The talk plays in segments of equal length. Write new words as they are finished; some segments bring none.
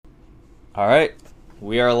All right,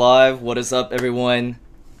 we are live. What is up, everyone?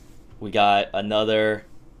 We got another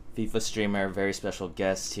FIFA streamer, very special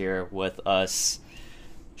guest here with us,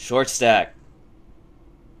 Shortstacked.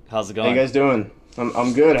 How's it How you going? guys doing?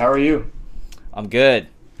 I'm good. How are you? I'm good.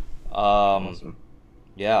 Um, Awesome.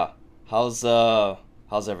 yeah. How's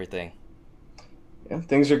everything? Yeah,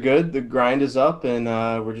 things are good. The grind is up, and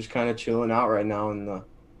we're just kind of chilling out right now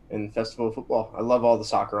in Festival of Football. I love all the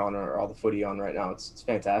soccer on or all the footy on right now. It's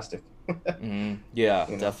fantastic. Yeah,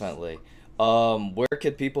 You know. definitely. Where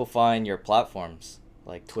could people find your platforms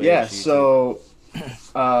like Yeah. Twitch, YouTube? So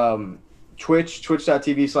um,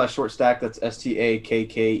 twitch.tv/shortstack. That's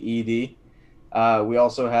STAKKED. We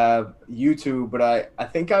also have YouTube, but I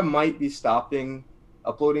think I might be stopping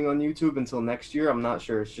uploading on YouTube until next year. I'm not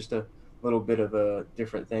sure. It's just a little bit of a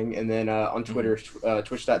different thing. And then on Hmm. Twitter,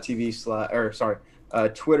 twitch.tv slash, or sorry,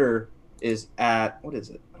 Twitter is at, what is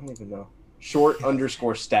it? I don't even know.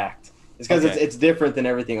 Short_stacked. It's because Okay. it's different than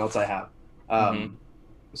everything else I have. Hmm. Um,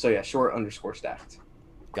 so yeah, short_stacked.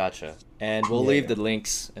 Gotcha. And we'll Yeah, leave yeah. the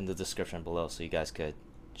links in the description below so you guys could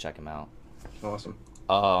check them out. Awesome.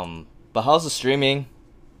 But how's the streaming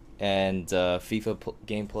and FIFA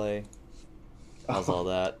gameplay? How's all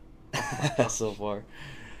that so far?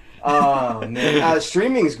 Oh man,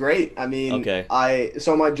 streaming's great. I mean, Okay.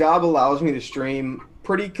 my job allows me to stream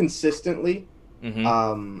pretty consistently,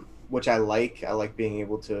 Mhm. which I like. I like being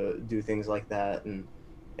able to do things like that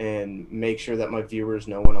and make sure that my viewers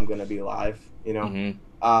know when I'm going to be live. Mhm.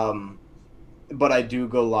 Um, but I do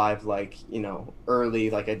go live like early,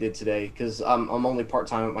 like I did today, because I'm only part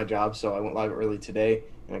time at my job, so I went live early today,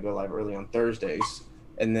 and I go live early on Thursdays.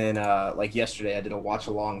 And then like yesterday, I did a watch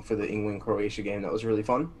along for the England Croatia game. That was really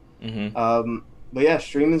fun. Mhm. But yeah,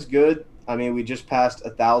 streaming's good. I mean, we just passed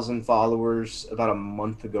 1,000 followers about a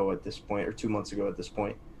month ago at this point, or 2 months ago at this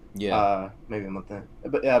point. Yeah. Maybe a month then,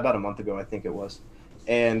 but yeah, about a month ago I think it was.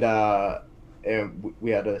 And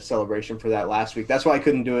we had a celebration for that last week. That's why I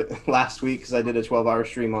couldn't do it last week because I did a 12-hour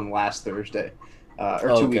stream on last Thursday,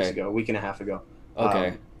 or 2 weeks Okay. ago, a week and a half ago.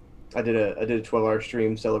 Okay. I did a 12-hour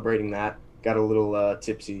stream celebrating that. Got a little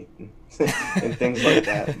tipsy and things like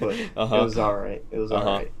that, but it Uh-huh. was all right. It was all Uh-huh.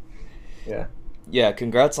 right. Yeah. Yeah,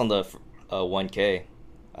 congrats on the 1K.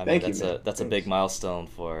 I mean, Thank you, that's man. a big Thanks. milestone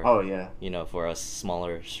for, Oh yeah, for us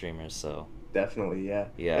smaller streamers, so definitely, yeah.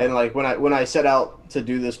 yeah. And like when I set out to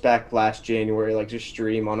do this back last January, like just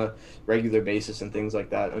stream on a regular basis and things like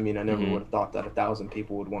that. I mean, I never would Mhm. have thought that 1,000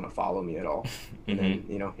 people would want to follow me at all. And Mhm.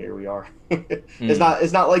 then here we are. it's Mm. not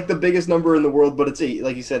it's not like the biggest number in the world, but it's a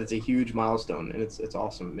like you said, it's a huge milestone, and it's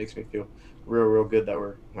awesome. It makes me feel real good that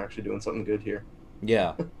we're actually doing something good here.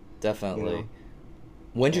 Yeah, You definitely. know,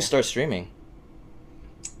 When'd you yeah. start streaming?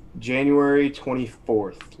 January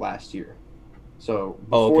 24th last year. So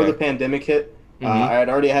Oh, before the okay. pandemic hit, Mhm. I had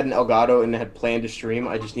already had an Elgato and had planned to stream.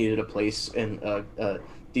 I just needed a place and a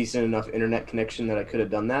decent enough internet connection that I could have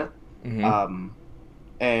done that. Mhm. Um,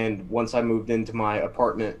 and once I moved into my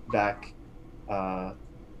apartment back, uh,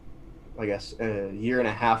 I guess a year and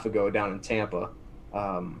a half ago down in Tampa,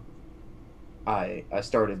 um, I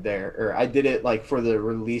started there, or I did it like for the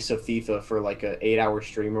release of FIFA for like a 8 hour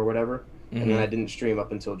stream or whatever, and then I Mhm. didn't stream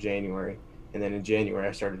up until January, and then in January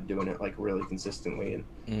I started doing it like really consistently and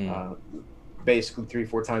Mhm. uh, basically 3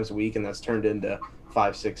 4 times a week, and that's turned into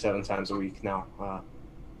 5 6 7 times a week now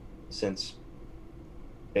since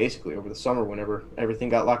basically over the summer whenever everything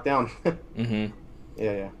got locked down. Mhm.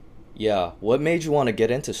 Yeah, yeah. Yeah. What made you want to get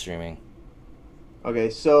into streaming? Okay,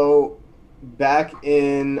 so back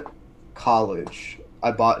in college,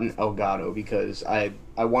 I bought an Elgato because I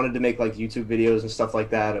wanted to make like YouTube videos and stuff like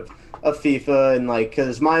that of FIFA, and like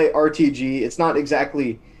because my RTG, it's not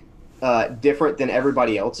exactly different than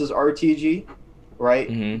everybody else's RTG, right?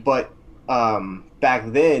 Mhm. But back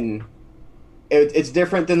then it's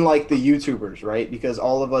different than like the YouTubers, right? Because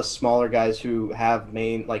all of us smaller guys who have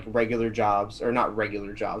main like regular jobs, or not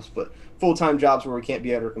regular jobs, but full time jobs where we can't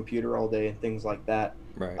be at our computer all day and things like that.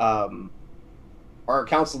 Right. Um, our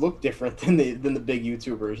accounts look different than the big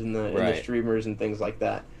YouTubers and the Right. streamers and things like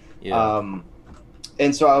that. Yeah. Um,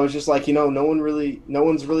 and so I was just like, no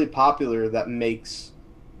one's really popular that makes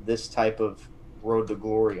this type of road to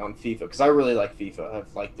glory on FIFA, because I really like FIFA.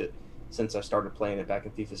 I've liked it since I started playing it back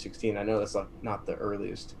in FIFA 16. I know that's like not the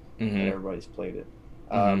earliest that Mhm. everybody's played it.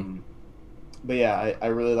 Mhm. Um, but yeah, I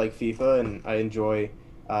really like FIFA, and I enjoy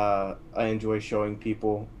showing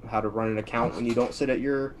people how to run an account when you don't sit at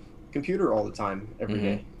your computer all the time every Mhm.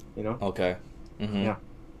 day. You know? Okay. Mhm. Yeah.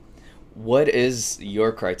 What is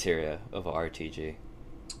your criteria of a RTG?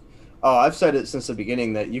 Oh, I've said it since the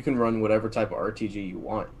beginning that you can run whatever type of RTG you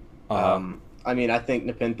want. Uh-huh. I mean, I think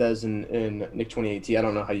Nepenthez and Nick 2018. I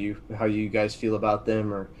don't know how you guys feel about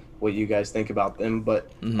them or what you guys think about them,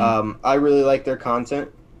 but Mm-hmm. I really like their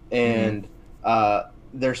content, Mm-hmm. and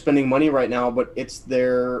they're spending money right now. But it's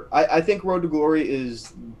their. I think Road to Glory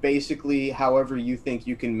is basically however you think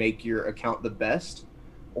you can make your account the best,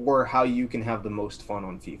 or how you can have the most fun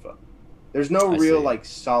on FIFA. There's no I real see. like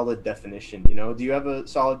solid definition. You know, do you have a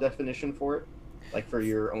solid definition for it, like for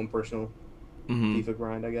your own personal Mm-hmm. FIFA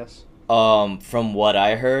grind? I guess. From what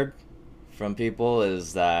I heard from people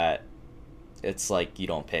is that it's like you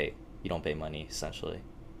don't pay money essentially.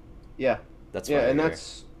 Yeah, That's what yeah, I and hear.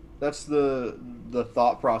 that's the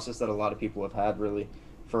thought process that a lot of people have had really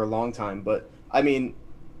for a long time. But I mean,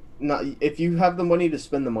 not if you have the money to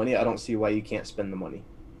spend the money, I don't see why you can't spend the money,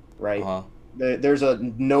 Uh right? huh. There's a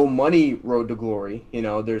no money road to glory. You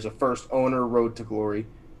know, there's a first owner road to glory.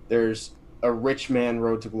 There's a rich man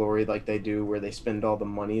road to glory, like they do, where they spend all the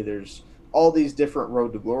money. There's all these different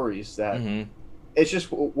road to glories that Mm-hmm. it's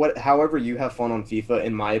just what however you have fun on FIFA,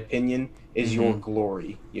 in my opinion, is your Mm-hmm.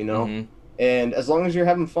 glory, you know? Mm-hmm. And as long as you're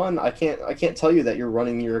having fun, I can't tell you that you're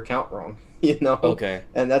running your account wrong, you know? Okay.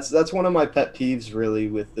 And that's one of my pet peeves really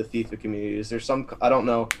with the FIFA community. Is there's some I don't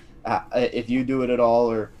know if you do it at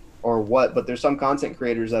all or what, but there's some content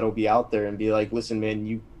creators that'll be out there and be like, "Listen, man,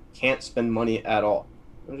 you can't spend money at all."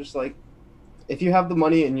 I'm just like, if you have the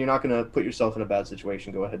money and you're not going to put yourself in a bad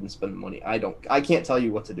situation, go ahead and spend the money. I can't tell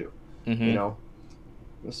you what to do, you Mm-hmm. know?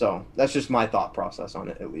 So that's just my thought process on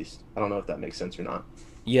it, at least. I don't know if that makes sense or not.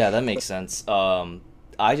 Yeah, that makes sense.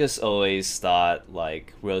 I just always thought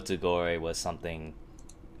like Road to Glory was something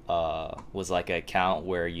was like an account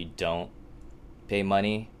where you don't pay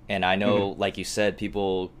money. And I know, Hmm. like you said,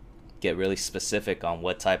 people get really specific on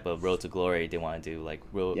what type of Road to Glory they want to do, like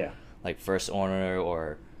Yeah. like first owner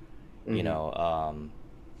or you Hmm. know,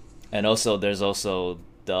 and also there's also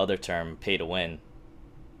the other term, pay to win.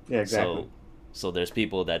 Yeah, exactly. So there's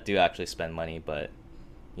people that do actually spend money, but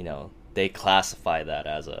you know they classify that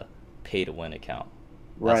as a pay to win account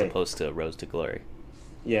as Right. opposed to a Road to Glory.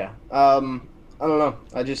 Yeah. I don't know.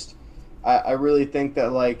 I really think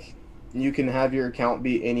that like you can have your account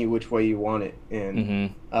be any which way you want it,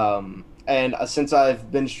 Mm-hmm. and since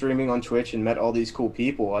I've been streaming on Twitch and met all these cool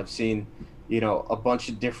people, I've seen a bunch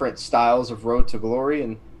of different styles of Road to Glory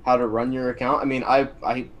and how to run your account. I mean, I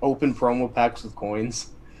open promo packs with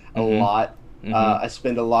coins a Mm-hmm. lot. Mm-hmm. I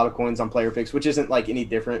spend a lot of coins on player picks, which isn't like any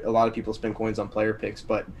different. A lot of people spend coins on player picks,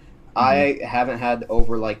 but Mm-hmm. I haven't had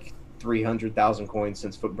over like 300,000 coins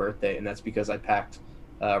since Foot Birthday, and that's because I packed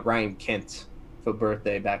Ryan Kent Foot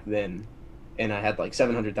Birthday back then, and I had like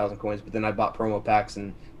 700,000 coins. But then I bought promo packs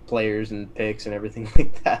and players and picks and everything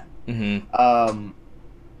like that. Mm-hmm. Um,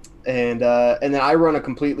 and then I run a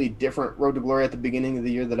completely different Road to Glory at the beginning of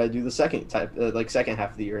the year that I do the second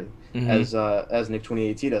half of the year, Mm-hmm. as Nick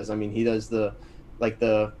 2018 does. I mean, he does the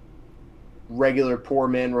regular poor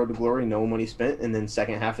man Road to Glory, no money spent, and then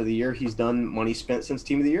second half of the year he's done money spent since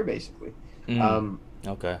Team of the Year basically. Mm. Um,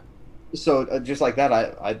 Okay. so just like that,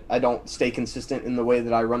 I don't stay consistent in the way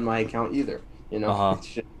that I run my account either. Uh-huh.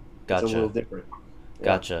 It's a little Gotcha. different. Yeah.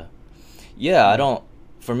 Gotcha. Yeah, I Mm-hmm. don't.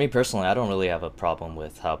 For me personally, I don't really have a problem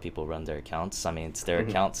with how people run their accounts. I mean, it's their Mm-hmm.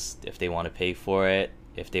 accounts. If they want to pay for it,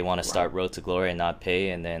 if they want to Right. start Road to Glory and not pay,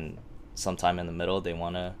 and then sometime in the middle they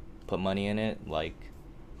want to put money in it, like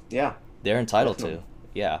Yeah. they're entitled Definitely. to.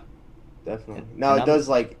 Yeah, Definitely. Now and it I'm. does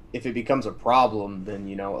like if it becomes a problem, then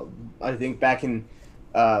I think back in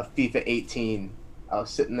FIFA 18, I was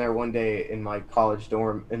sitting there one day in my college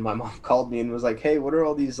dorm, and my mom called me and was like, "Hey, what are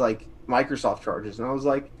all these like Microsoft charges?" And I was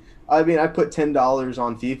like, "I mean, I put $10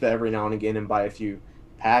 on FIFA every now and again and buy a few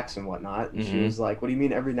packs and whatnot." And she Mm-hmm. was like, "What do you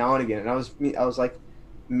mean every now and again?" And I was like,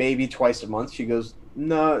 maybe twice a month. She goes,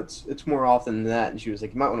 "No, it's more often than that." And she was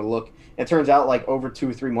like, "You might want to look." And it turns out like over 2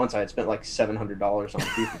 or 3 months, I had spent like $700 on a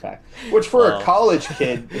FIFA pack, which for a Well, college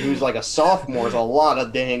kid who's like a sophomore is a lot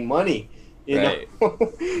of dang money, you know.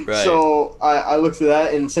 right, right. So I looked at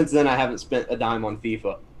that, and since then I haven't spent a dime on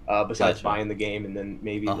FIFA, besides Gotcha. buying the game and then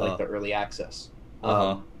maybe Uh like huh. the early access.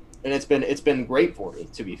 Uh huh. And it's been great for me,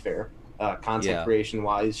 to be fair. Content Yeah. creation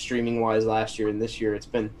wise, streaming wise, last year and this year, it's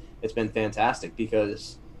been fantastic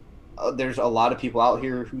because there's a lot of people out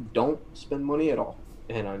here who don't spend money at all,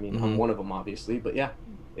 and I mean I'm Mm-hmm. one of them obviously, but yeah,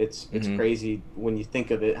 it's Mm-hmm. crazy when you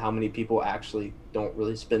think of it how many people actually don't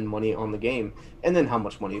really spend money on the game, and then how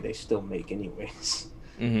much money they still make anyways.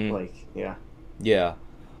 Mm-hmm. Like yeah. Yeah.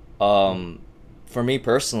 Um, for me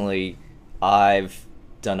personally, I've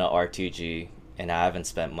done a R2G and I haven't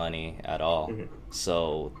spent money at all. Hmm.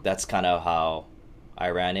 So that's kind of how I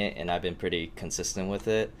ran it, and I've been pretty consistent with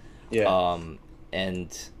it. Yeah. Um,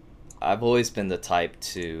 and I've always been the type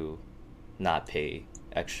to not pay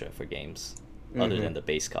extra for games other Mm-hmm. than the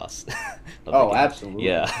base cost of the Oh, game. absolutely.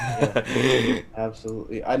 Yeah, Yeah.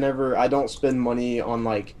 absolutely. I don't spend money on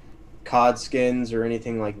like COD skins or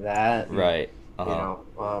anything like that, and Right. you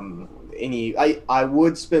Uh-huh. know, I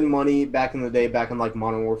would spend money back in the day, back in like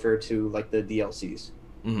Modern Warfare 2, like the DLCs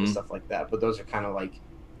and Mm-hmm. stuff like that. But those are kind of like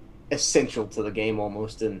essential to the game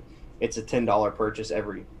almost, and it's a $10 purchase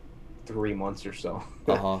every 3 months or so.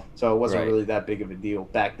 Uh-huh. So it wasn't Right. really that big of a deal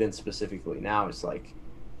back then specifically. Now it's like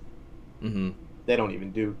Mm-hmm. they don't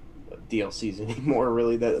even do DLCs anymore,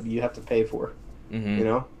 really, that you have to pay for. Mm-hmm. You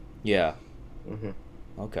know? Yeah. Mm-hmm.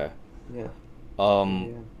 Okay. Yeah. Um,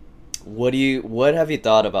 Yeah. what have you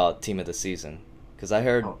thought about team of the season? Because I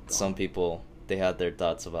heard Oh some God. people they had their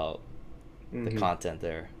thoughts about the Mm-hmm. content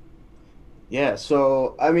there. Yeah.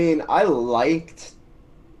 So I mean, I liked.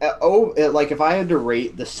 Like if I had to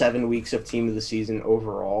rate the 7 weeks of team of the season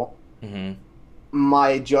overall, Mm-hmm.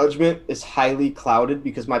 my judgment is highly clouded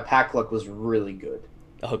because my pack luck was really good.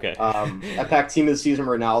 Okay. I packed team of the season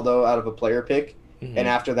Ronaldo out of a player pick, and Mm-hmm.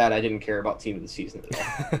 after that, I didn't care about team of the season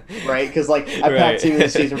at all. Right? Because like I packed Right. team of the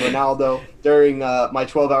season Ronaldo during my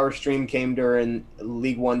 12-hour stream came during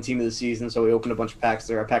League One team of the season, so we opened a bunch of packs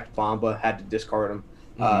there. I packed Bamba, had to discard him.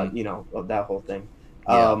 Mm-hmm. That whole thing.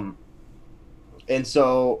 Yeah. Um, and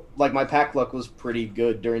so like my pack luck was pretty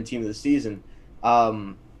good during team of the season.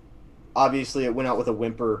 Um, Obviously, it went out with a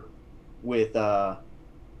whimper with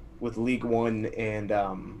League One and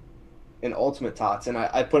Ultimate Tots, and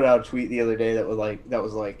I put out a tweet the other day that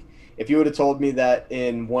was like, if you would have told me that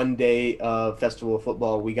in one day of Festival of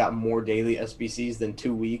Football we got more daily SBCs than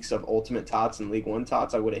 2 weeks of Ultimate Tots and League One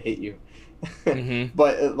Tots, I would have hit you. Mm-hmm.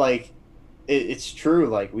 But it's true.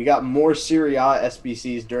 Like we got more Serie A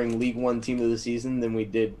SBCs during League One Team of the Season than we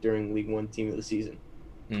did during League One Team of the Season.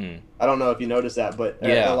 Mm. I don't know if you noticed that, but a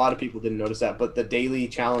Yeah. lot of people didn't notice that. But the daily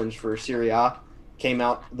challenge for Serie A came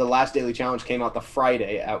out. The last daily challenge came out the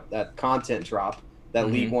Friday out that content drop that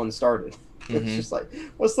League Mm-hmm. One started. It's Mm-hmm. just like,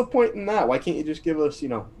 what's the point in that? Why can't you just give us,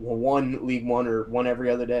 one League One or one every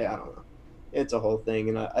other day? I don't know. It's a whole thing,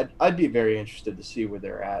 and I'd be very interested to see where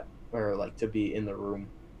they're at, or like to be in the room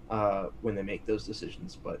when they make those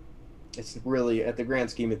decisions. But it's really at the grand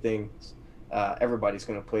scheme of things, everybody's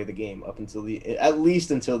going to play the game up until at least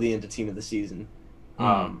until the end of team of the season,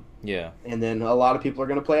 Mm. Yeah. and then a lot of people are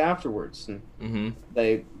going to play afterwards, and Mm-hmm.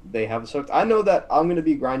 they have us hooked. I know that I'm going to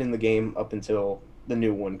be grinding the game up until the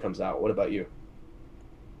new one comes out. What about you?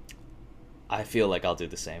 I feel like I'll do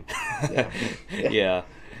the same. Yeah. Yeah.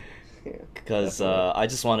 Yeah, Because definitely. I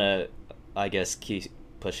just want to, I guess, keep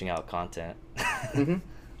pushing out content. Hmm.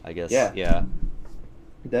 I guess. Yeah, Yeah.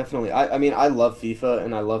 definitely. I mean, I love FIFA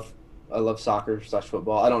and I love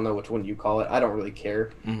soccer/football. I don't know which one you call it. I don't really care.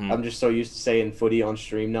 Mm-hmm. I'm just so used to saying footy on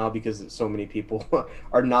stream now because so many people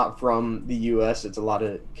are not from the U.S. It's a lot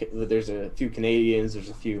of there's a few Canadians, there's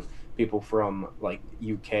a few people from like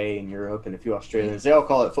UK and Europe, and a few Australians. They all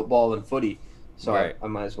call it football and footy, so Right. I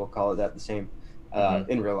might as well call it that the same.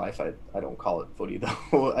 Mm-hmm. In real life, I don't call it footy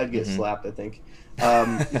though. I'd get Mm-hmm. slapped, I think.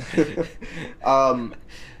 Um, um,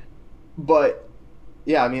 but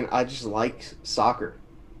yeah, I mean, I just like soccer.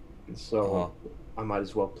 And Uh-huh. so I might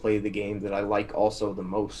as well play the game that I like also the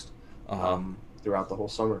most Uh-huh. throughout the whole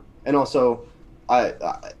summer. And also,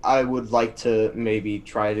 I would like to maybe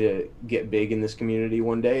try to get big in this community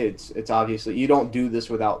one day. It's obviously you don't do this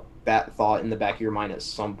without that thought in the back of your mind at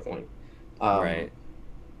some point. Right.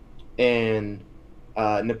 And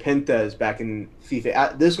Nepenthez back in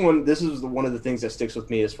FIFA. This is one of the things that sticks with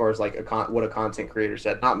me as far as like what a content creator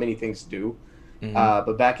said. Not many things do, Mm-hmm.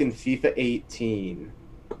 but back in FIFA 18,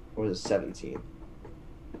 or was it 17? It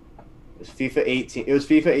was FIFA 18. It was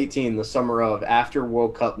FIFA 18, the summer of after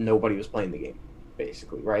World Cup. Nobody was playing the game,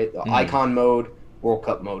 basically, right? The Mm. icon mode, World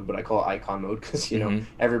Cup mode, but I call it icon mode because Mm-hmm.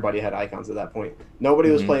 everybody had icons at that point. Nobody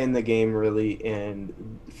was Mm-hmm. playing the game really, and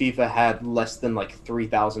FIFA had less than like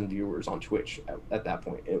 3,000 viewers on Twitch at that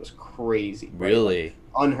point. It was crazy, right? Like, Really?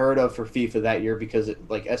 unheard of for FIFA that year because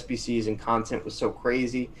like SBCs and content was so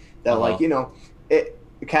crazy that Uh-huh.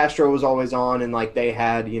 Castro was always on, and like they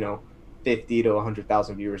had 50 to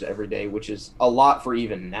 100,000 viewers every day, which is a lot for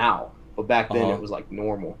even now. But back then Uh-huh. it was like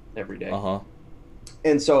normal every day. Uh-huh.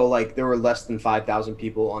 And so like there were less than 5,000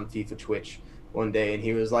 people on FIFA Twitch one day, and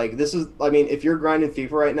he was like, "This is, I mean, if you're grinding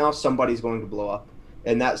FIFA right now, somebody's going to blow up."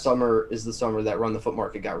 And that summer is the summer that Run the Foot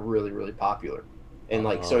Market got really, really popular. And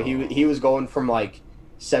like so he was going from like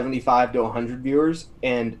 75 to 100 viewers,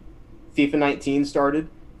 and FIFA 19 started.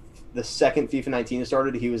 The second FIFA 19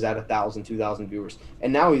 started, he was at 1,000, 2,000 viewers,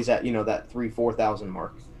 and now he's at that 3,000-4,000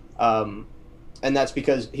 mark. And that's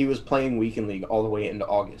because he was playing weekend league all the way into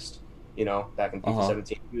August. back in FIFA Uh-huh.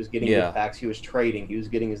 17. He was getting good Yeah. packs. He was trading. He was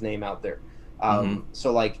getting his name out there. Mm-hmm.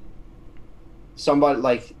 So like somebody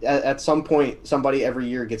like at some point somebody every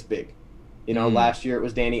year gets big. Mm. Last year it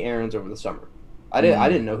was Danny Aaron's over the summer. I Mm.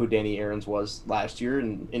 didn't know who Danny Aaron's was last year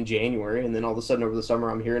in January, and then all of a sudden over the summer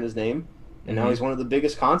I'm hearing his name, and now Mm-hmm. he's one of the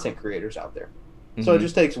biggest content creators out there. So it Mm-hmm.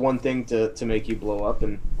 just takes one thing to make you blow up,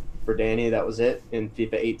 and for Danny that was it. In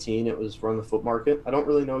FIFA 18 it was Run the Foot Market. I don't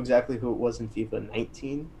really know exactly who it was in FIFA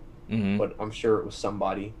 19, Mm-hmm. but I'm sure it was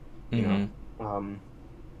somebody, you know. Mm-hmm. Um,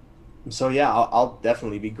 so yeah, I'll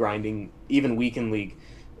definitely be grinding even weekend league.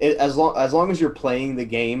 As long as you're playing the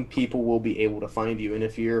game, people will be able to find you. And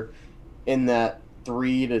if you're in that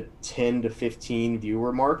 3 to 10 to 15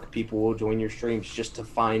 viewer mark, people will join your streams just to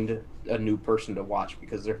find a new person to watch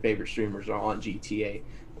because their favorite streamers are on GTA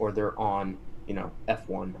or they're on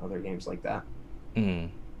F1, other games like that. Mm.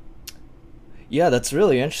 Yeah, that's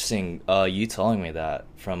really interesting. You telling me that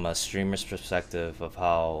from a streamer's perspective of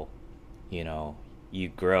how, you know, you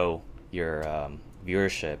grow your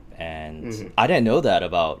viewership, and Hmm. I didn't know that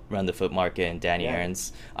about Run the Foot Market and Danny Yeah.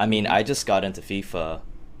 Aaron's. I mean, Hmm. I just got into FIFA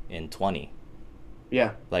in 20,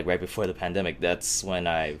 Yeah. like right before the pandemic. That's when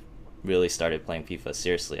I really started playing FIFA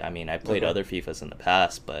seriously. I mean, I played Okay. other FIFAs in the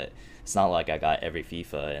past, but it's not like I got every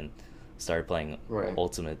FIFA and started playing Right.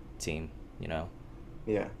 Ultimate Team, you know?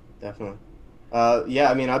 Yeah. Definitely.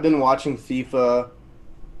 Yeah. I mean, I've been watching FIFA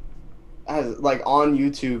like on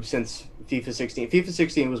YouTube since FIFA 16. FIFA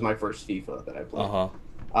 16 was my first FIFA that I Uh played.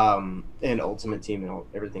 huh. And Ultimate Team and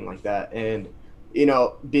everything like that. And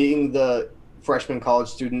being the freshman college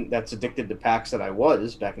student that's addicted to packs that I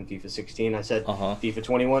was back in FIFA 16, I said Uh huh. FIFA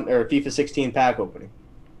 21 or FIFA 16 pack opening,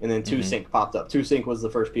 and then Two Mhm. Sync popped up. Two Sync was the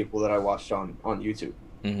first people that I watched on YouTube.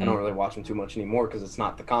 I Mhm. don't really watch them too much anymore because it's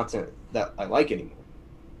not the content that I like anymore.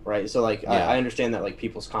 Right. So like I Yeah. understand that like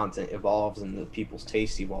people's content evolves and the people's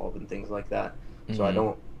tastes evolve and things like that. So I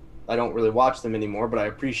Mhm. don't really watch them anymore, but I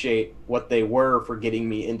appreciate what they were for getting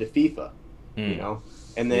me into FIFA, you Mm. know.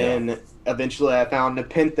 And Yeah. then eventually I found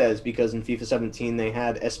Nepenthes because in FIFA 17 they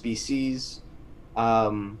had SBCs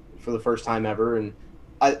for the first time ever, and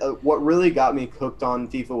what really got me hooked on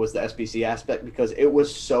FIFA was the SBC aspect because it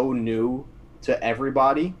was so new to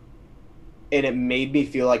everybody, and it made me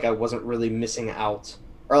feel like I wasn't really missing out,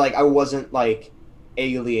 or like I wasn't like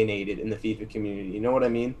alienated in the FIFA community. You know what I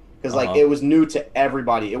mean? Because Uh like huh. it was new to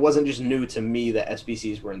everybody. It wasn't just new to me that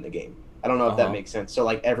SBCs were in the game. I don't know Uh if that huh. makes sense. So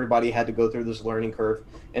like everybody had to go through this learning curve,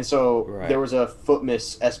 and so there Right. was a foot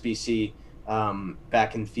miss SBC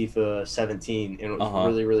back in FIFA 17, and it Uh was huh.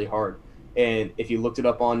 really really hard. And if you looked it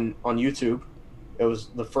up on YouTube, it was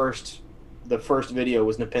the first video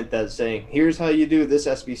was Nepenthez saying, "Here's how you do this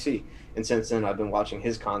SBC." And since then, I've been watching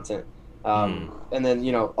his content. Mm. And then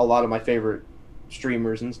a lot of my favorite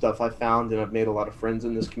streamers and stuff I found, and I've made a lot of friends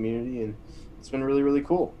in this community, and it's been really really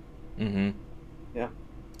cool. Mhm. Yeah.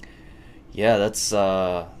 Yeah,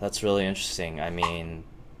 that's really interesting. I mean,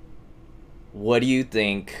 what do you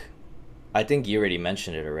think? I think you already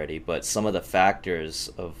mentioned it already, but some of the factors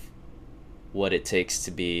of what it takes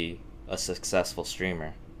to be a successful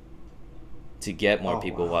streamer, to get more Oh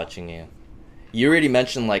people wow. watching you. You already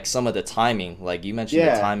mentioned like some of the timing. Like you mentioned the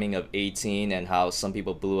Yeah. timing of 18 and how some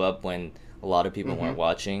people blew up when a lot of people weren't Mm-hmm.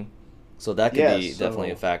 watching. So that could Yeah. be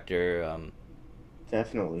definitely a So factor.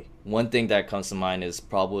 definitely. One thing that comes to mind is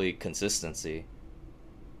probably consistency,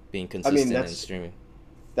 being I mean, consistent in that's streaming.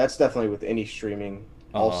 that's definitely with any streaming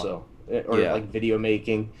Uh huh. also, or Yeah. like video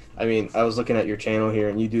making. I mean, I was looking at your channel here,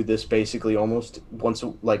 and you do this basically almost once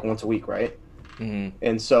a week, right? Mhm.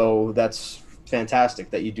 And so that's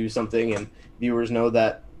fantastic that you do something and viewers know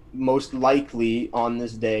that most likely on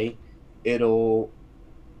this day it'll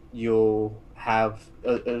you'll have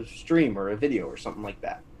a stream or a video or something like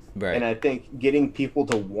that. And Right. I think getting people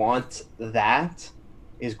to want that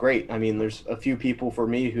is great. I mean, there's a few people for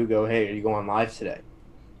me who go, "Hey, are you going live today?"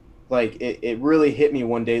 Like it really hit me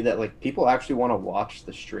one day that like people actually want to watch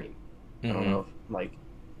the stream. I don't Mhm. know if like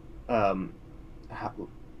um how,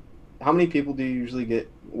 how many people do you usually get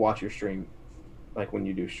watch your stream, like when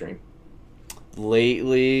you do stream?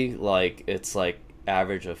 Lately, like it's like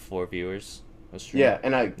average of 4 viewers a stream. Yeah,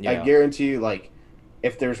 and I Yeah. guarantee you, like,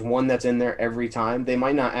 if there's one that's in there every time, they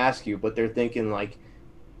might not ask you, but they're thinking like,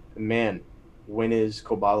 man, when is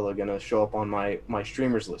Koballa gonna show up on my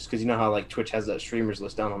streamers list? Because you know how like Twitch has that streamers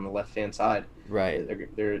list down on the left hand side. Right.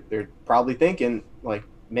 They're probably thinking like,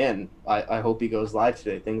 man, I hope he goes live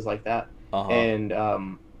today. Things like that, Uh huh. and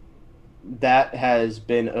that has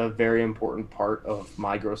been a very important part of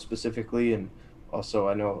my growth specifically, and also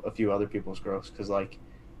I know a few other people's growth because like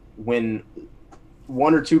when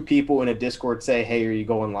one or two people in a Discord say, "Hey, are you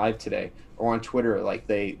going live today?" Or on Twitter, like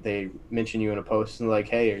they mention you in a post and like,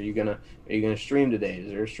 "Hey, are you gonna stream today? Is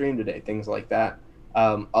there a stream today?" Things like that.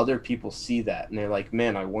 Other people see that and they're like,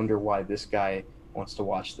 "Man, I wonder why this guy wants to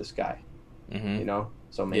watch this guy." Mm-hmm.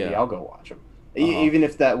 So maybe Yeah. I'll go watch him. Uh-huh. Even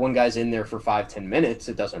if that one guy's in there for 5-10 minutes,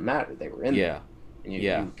 it doesn't matter. They were in there, Yeah. and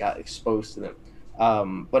Yeah. you got exposed to them.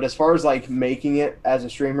 But as far as like making it as a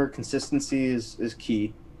streamer, consistency is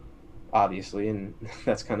key, obviously, and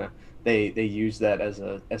that's kind of they use that as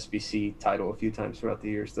a SBC title a few times throughout the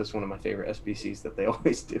years. That's one of my favorite SBCs that they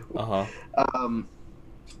always do. Uh-huh. Um,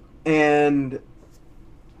 and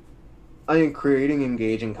I am creating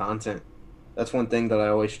engaging content. That's one thing that I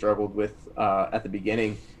always struggled with at the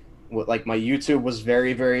beginning. Like my YouTube was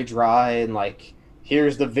very, very dry and like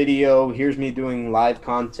here's the video, here's me doing live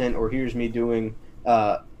content, or here's me doing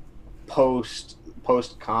uh, post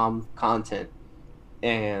com content,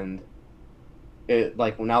 and it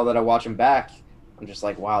like now that I watch them back, I'm just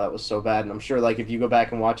like, wow, that was so bad. And I'm sure like if you go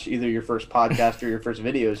back and watch either your first podcast or your first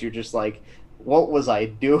videos, you're just like, what was I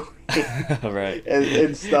doing? Right.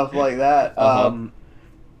 And stuff like that. Uh-huh.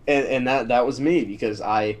 And that was me because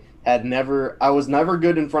I was never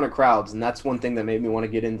good in front of crowds, and that's one thing that made me want to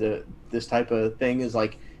get into this type of thing is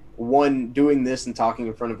like one doing this and talking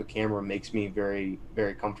in front of a camera makes me very,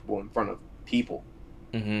 very comfortable in front of people.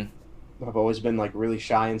 Mm-hmm. I've always been like really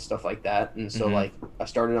shy and stuff like that, and so Mm-hmm. like I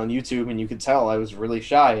started on YouTube, and you could tell I was really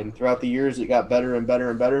shy, and throughout the years it got better and better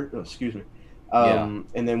and better. Oh, excuse me. Yeah.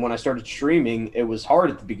 And then when I started streaming, it was hard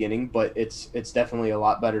at the beginning, but it's definitely a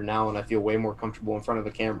lot better now, and I feel way more comfortable in front of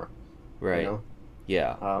a camera. You Right. know,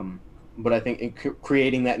 Yeah. but I think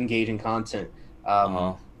creating that engaging content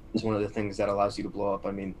Uh-huh. is one of the things that allows you to blow up.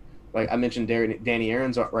 I mean, like I mentioned, Danny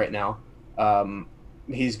Aaron's right now. Um,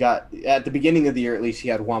 he's got at the beginning of the year at least he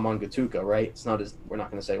had Waman Gatuka, right? It's not as we're not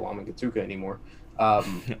going to say Waman Gatuka anymore.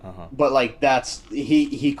 Uh-huh. But like that's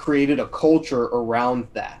he created a culture around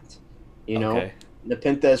that. You know, Okay.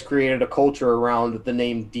 Nepenthez created a culture around the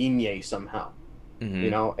name Digne somehow.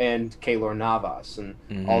 Mm-hmm. And Keylor Navas and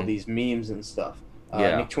all Mm-hmm. these memes and stuff.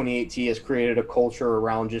 Yeah. Nick 28T has created a culture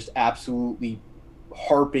around just absolutely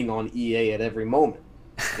harping on EA at every moment,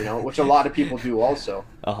 which a lot of people do also.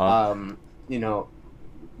 Uh-huh. Um, you know,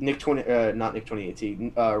 not Nick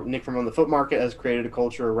 28T, Nick from On the Foot Market has created a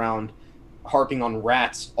culture around harping on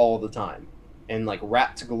rats all the time and like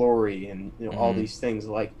rat to glory and all Mm-hmm. these things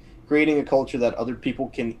like creating a culture that other people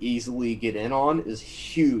can easily get in on is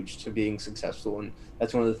huge to being successful, and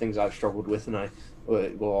that's one of the things I've struggled with, and I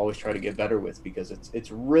will always try to get better with because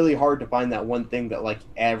it's really hard to find that one thing that like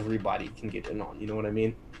everybody can get in on. You know what I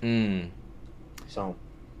mean? Mm. So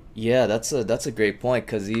Yeah, that's a great point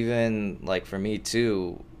because even like for me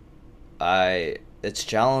too, I it's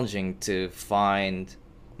challenging to find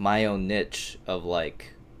my own niche of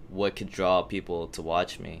like what could draw people to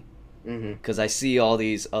watch me hmm because I see all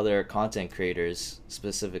these other content creators,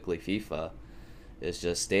 specifically FIFA. It's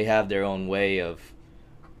just they have their own way of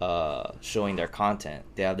showing their content.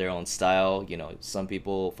 They have their own style. Some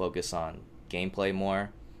people focus on gameplay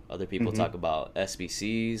more. Other people hmm talk about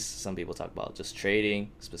SBCs. Some people talk about just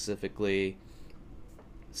trading specifically.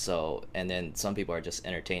 So, and then some people are just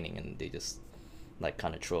entertaining and they just like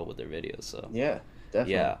kind of troll with their videos. So, yeah,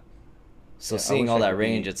 definitely. yeah. So Yeah, I seeing wish all I that could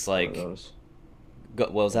range, be it's one of like, those.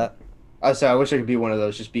 what was Yeah. that? I say I wish I could be one of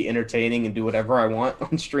those, just be entertaining and do whatever I want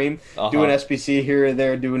on stream. Uh Do an huh. SBC here or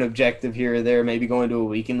there, do an objective here or there, maybe go into a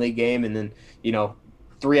weekend league game, and then,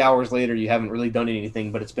 3 hours later you haven't really done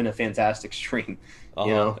anything, but it's been a fantastic stream. Uh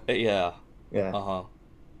You huh. know? Yeah. Yeah. Uh huh.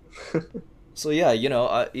 So yeah,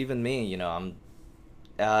 even me,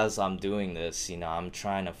 as I'm doing this, I'm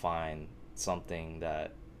trying to find something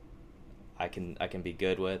that I can be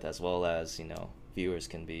good with, as well as viewers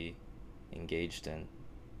can be engaged in.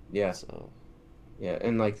 Yeah. So. Yeah,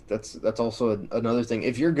 and like that's also another thing.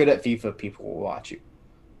 If you're good at FIFA, people will watch you.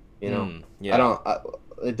 You know, I Yeah. don't. I,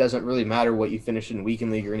 it doesn't really matter what you finish in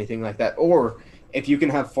weekend league or anything like that. Or if you can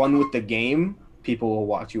have fun with the game, people will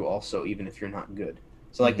watch you also, even if you're not good.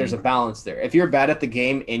 So like, there's Mm-hmm. a balance there. If you're bad at the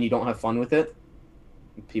game and you don't have fun with it,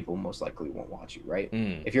 people most likely won't watch you, right?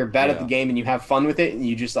 If you're bad at the Yeah. game and you have fun with it, and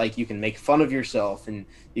you just like you can make fun of yourself, and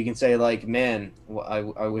you can say like, "Man,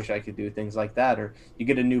 I wish I could do things like that," or you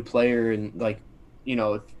get a new player and like, you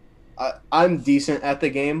know, I'm decent at the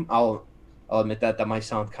game. I'll admit that might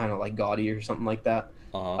sound kind of like gaudy or something like that.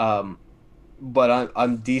 Uh-huh. Um, but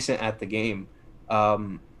I'm decent at the game.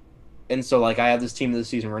 Um, and so like I have this team of the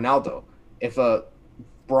season Ronaldo. If a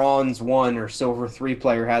bronze 1 or silver 3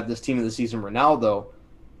 player had this team of the season Ronaldo,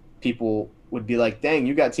 people would be like, "Dang,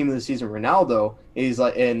 you got team of the season Ronaldo." And he's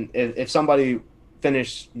like, and if somebody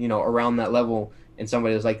finished, around that level and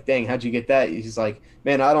somebody was like, "Dang, how'd you get that?" He's like,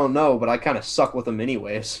 "Man, I don't know, but I kind of suck with them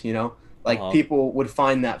anyways." Like Uh-huh. people would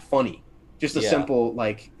find that funny. Just a Yeah. simple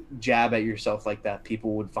like jab at yourself like that.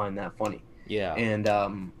 People would find that funny. Yeah.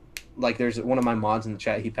 And like there's one of my mods in the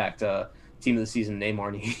chat. He packed team of the season Neymar,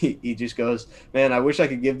 and he just goes, "Man, I wish I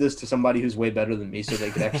could give this to somebody who's way better than me, so they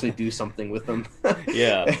could actually do something with them."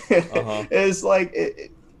 Yeah. Uh-huh. It's like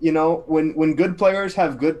when good players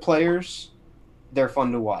have good players, they're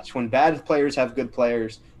fun to watch. When bad players have good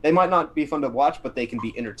players, they might not be fun to watch, but they can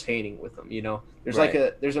be entertaining with them.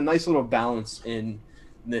 Right. There's a nice little balance in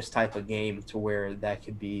this type of game to where that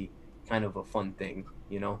could be kind of a fun thing.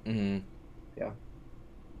 Mm-hmm. Yeah.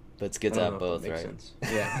 But it's good I to don't know have if that both, makes right? sense.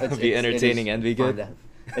 Yeah, Be it is entertaining and be fun good.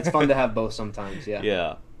 to it's fun to have both sometimes. Yeah.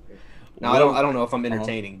 Yeah. Now I Well, don't know if I'm uh-huh.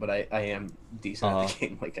 entertaining, but I am decent at Uh-huh. the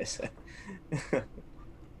game, like I said.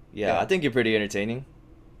 Yeah, I Yeah. think you're pretty entertaining.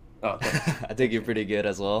 Oh, thanks. I think Thanks, you're man. pretty good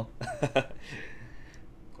as well.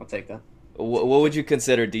 I'll take that. What would you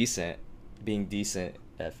consider decent? Being decent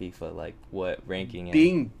at FIFA, like what ranking and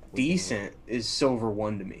Being what game you decent is silver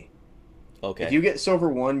one to me. If Okay. you get silver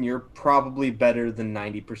one, you're probably better than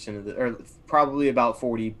 90% or probably about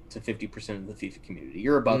 40 to 50% of the FIFA community.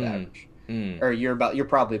 You're above Mm. average, Mm. or you're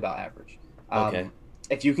probably about average. Okay.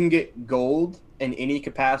 If you can get gold in any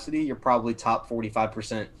capacity, you're probably top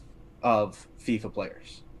 45% of FIFA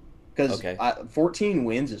players. Because Okay. 14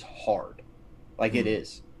 wins is hard, like it Mm.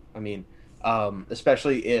 is. I mean,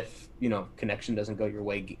 especially if connection doesn't go your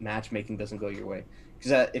way, matchmaking doesn't go your way.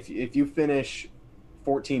 Because if you finish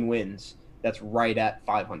 14 wins, that's right at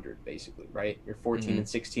 500 basically, right? You're 14 Mm-hmm. and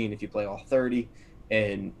 16 if you play all 30,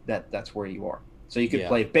 and that's where you are. So you could Yeah.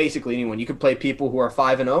 play basically anyone. You could play people who are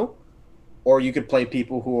 5-0, or you could play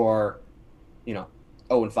people who are,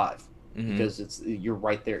 0-5, Mm-hmm. because you're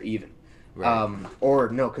right there even. Right. Or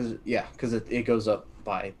no, because it goes up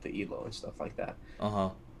by the elo and stuff like that. Uh-huh.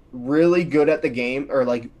 Really good at the game, or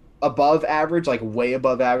like above average, like way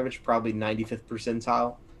above average, probably 95th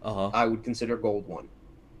percentile. Uh-huh. I would consider gold one.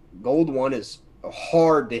 Gold one is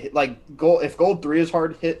hard to hit. Like gold, if gold three is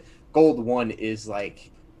hard to hit, gold one is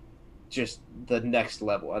like just the next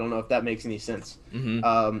level. I don't know if that makes any sense.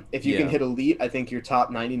 Mm-hmm. If you can Yeah. hit elite, I think you're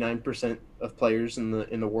top 99% of players in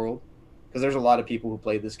the world, because there's a lot of people who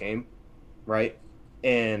play this game, right?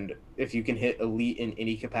 And if you can hit elite in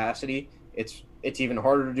any capacity, it's even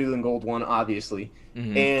harder to do than gold one, obviously.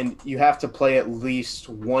 Mm-hmm. And you have to play at least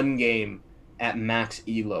one game at max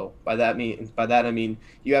elo. By that I mean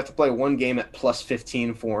you have to play one game at plus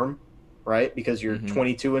 15 form, right? Because you're Mm-hmm.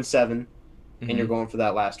 22-7, and you're Mm-hmm. going for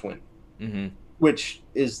that last win, Mm-hmm. which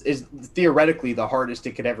is theoretically the hardest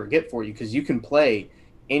it could ever get for you, because you can play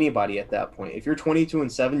anybody at that point. If you're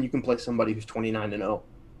 22-7, you can play somebody who's 29-0,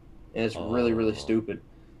 and it's really really Oh. stupid.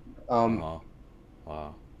 Um, Uh-huh.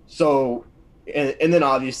 Wow. so and then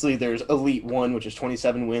obviously there's elite one, which is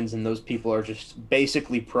 27 wins, and those people are just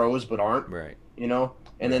basically pros but aren't, Right. and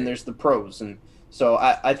then Right. there's the pros. And so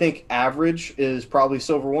I think average is probably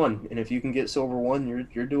silver one, and if you can get silver one,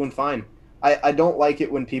 you're doing fine. I don't like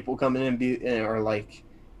it when people come in and or like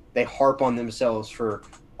they harp on themselves for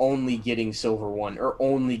only getting silver one or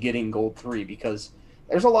only getting gold three, because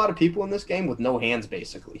there's a lot of people in this game with no hands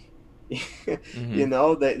basically.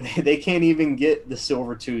 Mm-hmm. They can't even get the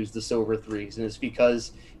silver twos, the silver threes, and it's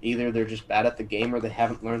because either they're just bad at the game or they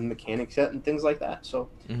haven't learned the mechanics yet and things like that. So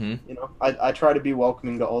Mm-hmm. I try to be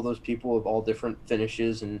welcoming to all those people of all different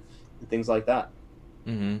finishes and things like that.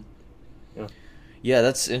 Mm-hmm. Yeah. Yeah,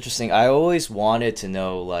 that's interesting. I always wanted to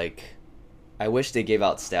know, like, I wish they gave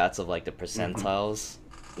out stats of like the Hmm. percentiles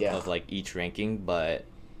Yeah. of like each ranking, but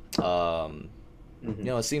um, Hmm.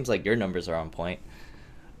 it seems like your numbers are on point.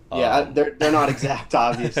 Yeah, Um, they're not exact,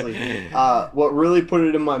 obviously. What really put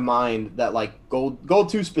it in my mind that like gold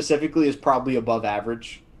two specifically is probably above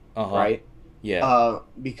average, uh-huh. right? Yeah.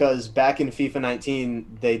 Because back in FIFA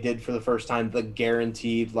 19, they did for the first time the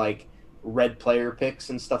guaranteed like red player picks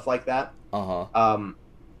and stuff like that. Uh-huh. Um,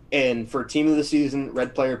 and for team of the season,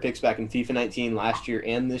 red player picks back in FIFA 19 last year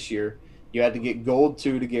and this year, you had to get gold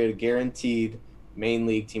two to get a guaranteed main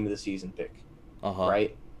league team of the season pick, Uh-huh.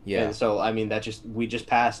 right? Yeah. And so I mean we just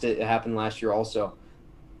passed it. It happened last year also.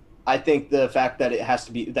 I think the fact that it has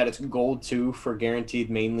to be that it's gold two for guaranteed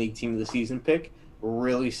main league team of the season pick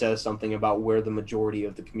really says something about where the majority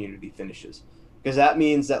of the community finishes, because that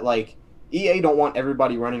means that like EA don't want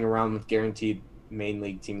everybody running around with guaranteed main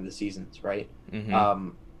league team of the seasons, right? Mm-hmm.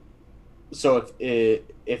 Um, so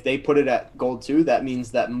if they put it at gold two, that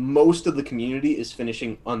means that most of the community is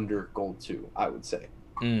finishing under gold two, I would say.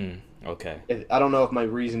 Okay. I don't know if my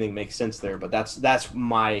reasoning makes sense there, but that's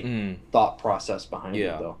my Mm. thought process behind it,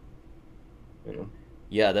 Yeah. though. You know?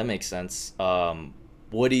 Yeah, that makes sense.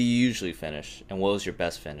 What do you usually finish, and what was your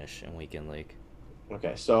best finish in weekend league?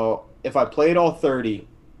 Okay, so if I played all 30,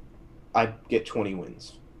 I'd get 20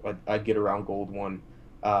 wins. I'd get around gold one.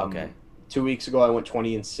 Okay. 2 weeks ago, I went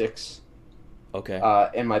 20-6. Okay.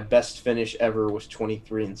 And my best finish ever was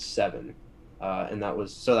 23-7, and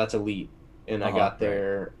that's elite. And I got Right.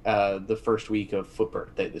 there the first week of Foot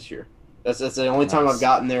Birthday this year. That's the only time I've Nice.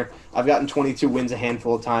 gotten there. I've gotten 22 wins a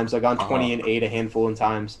handful of times. I've gotten Uh huh. 20-8 a handful of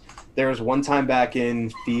times. There was one time back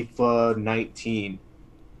in FIFA 19.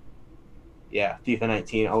 Yeah, FIFA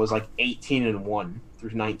 19. I was like 18-1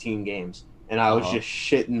 through 19 games, and I was Uh just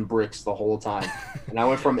shitting bricks the whole time. And I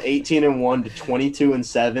went from 18-1 to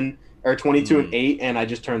 22-7 or 22 and Hmm. 8, and I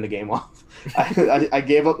just turned the game off. I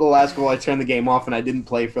gave up the last goal. I turned the game off, and I didn't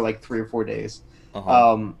play for like 3 or 4 days. Uh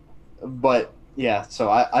huh. But yeah, so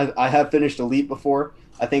I have finished elite before.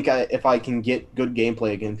 I think if I can get good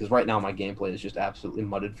gameplay again, because right now my gameplay is just absolutely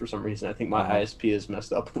mudded for some reason. I think my Uh huh. ISP is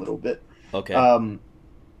messed up a little bit. Okay. Um,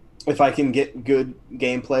 if I can get good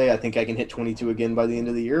gameplay, I think I can hit 22 again by the end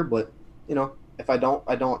of the year. But if I don't,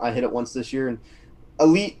 I don't. I hit it once this year, and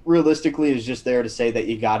elite realistically is just there to say that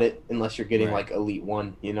you got it, unless you're getting Right. like elite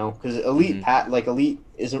one, because Mm-hmm. elite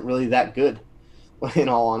isn't really that good. In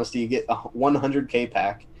all honesty, you get a 100K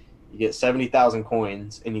pack, you get 70,000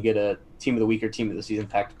 coins, and you get a team of the week or team of the season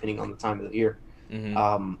pack depending on the time of the year. Mm-hmm.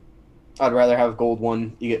 Um, I'd rather have gold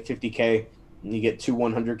one. You get 50K, and you get two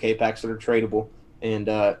 100K packs that are tradable. And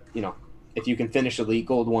if you can finish elite,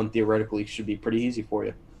 gold one theoretically should be pretty easy for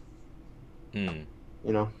you. Mm.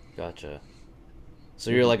 You know. Gotcha.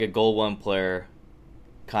 So you're Mhm. like a gold one player,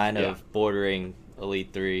 kind Yeah. of bordering elite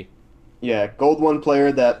three. Yeah, gold one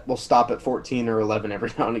player that will stop at 14 or 11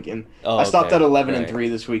 every now and again. I Oh, stopped at okay. 11 and Right. 3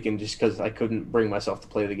 this weekend just because I couldn't bring myself to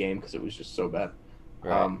play the game because it was just so bad.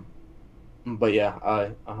 Right. Um, but yeah,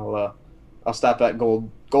 I'll stop at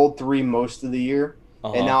gold 3 most of the year,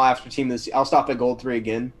 Uh and huh. now after team this, I'll stop at gold 3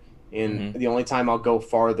 again. And Mm-hmm. the only time I'll go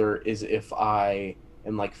farther is if I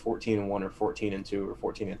am like 14-1 or 14-2 or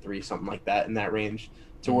 14-3, something like that in that range,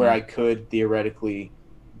 to where Mm-hmm. I could theoretically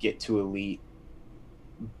get to elite.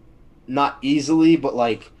 Not easily, but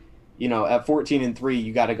at 14-3,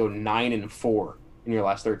 you got to go 9-4 in your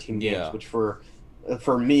last 13 games, Yeah. which for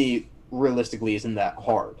me realistically isn't that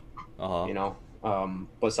hard, Uh huh. you know.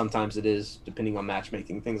 But sometimes it is, depending on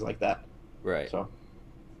matchmaking, things like that. Right. So,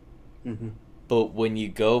 mhm. But when you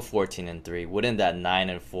go 14-3, wouldn't that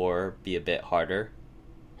 9-4 be a bit harder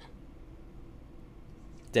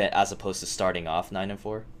than as opposed to starting off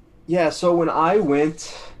 9-4? Yeah. So when I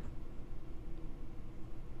went,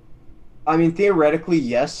 I mean, theoretically,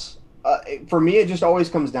 yes. For me, it just always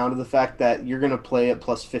comes down to the fact that you're gonna play at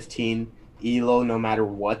plus 15 elo no matter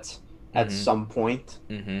what at Mm-hmm. some point.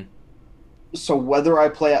 Mm-hmm. So whether I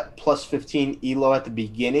play at plus 15 elo at the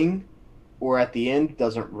beginning or at the end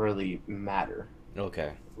doesn't really matter,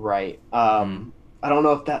 Okay. right? Mm-hmm. I don't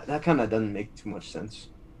know if that kind of doesn't make too much sense.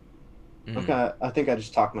 Mm-hmm. Okay, I think I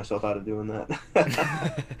just talked myself out of doing that.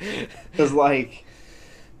 Because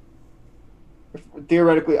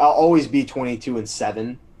theoretically, I'll always be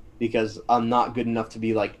 22-7 because I'm not good enough to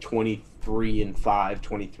be like 23-5,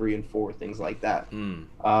 23-4, things like that. Mm.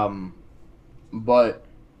 Um, but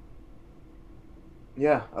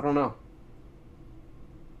yeah, I don't know.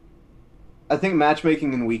 I think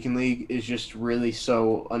matchmaking in Weekend League is just really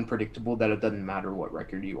so unpredictable that it doesn't matter what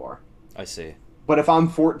record you are. I see. But if I'm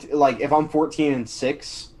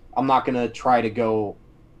 14-6, I'm not gonna try to go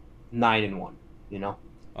 9-1. You know,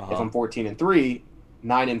 Uh if huh. I'm 14-3,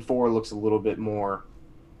 9-4 looks a little bit more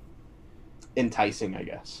enticing, I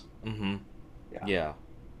guess. Mm-hmm. Yeah.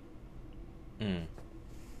 Yeah.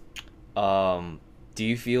 Mm. Do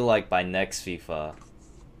you feel like by next FIFA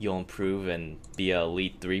you'll improve and be a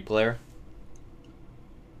elite three player?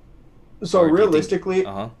 So Or do you think realistically,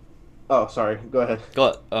 uh huh. oh sorry, go ahead.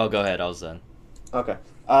 Go ahead, I was done. Okay.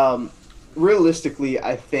 Realistically,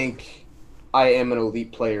 I think I am an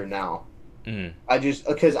elite player now. Mm. I just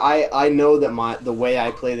because I know that the way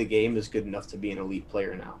I play the game is good enough to be an elite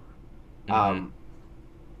player now. Mm-hmm. Um,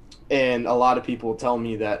 and a lot of people tell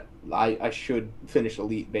me that I should finish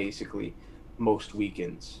elite basically most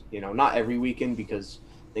weekends. Not every weekend because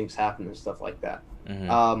things happen and stuff like that.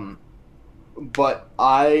 Mm-hmm. But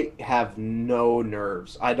I have no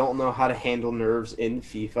nerves. I don't know how to handle nerves in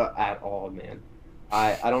FIFA at all, man.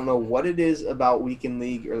 I don't know what it is about Weekend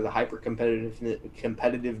League or the hyper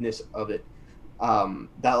competitiveness of it.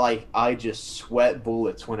 That I just sweat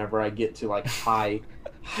bullets whenever I get to high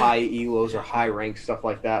elos or high rank stuff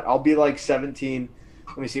like that. I'll be like 17.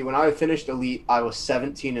 Let me see. When I finished elite, I was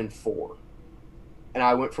 17-4, and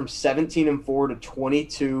I went from 17-4 to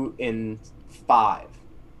 22-5.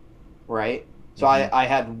 right? So Mm-hmm. I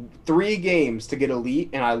had 3 games to get elite,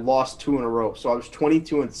 and I lost 2 in a row. So I was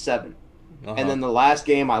 22-7. And Uh-huh. then the last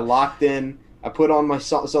game, I locked in. I put on my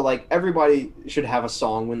song. So like everybody should have a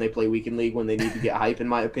song when they play Weekend League when they need to get hype, in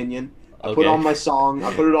my opinion. I put Okay. on my song.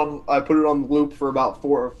 I put it on loop for about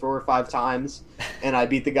four or 5 times, and I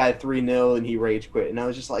beat the guy 3-0, and he rage quit. And I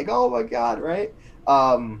was just like, oh my god, right?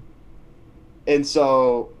 Um, and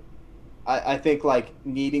so I think like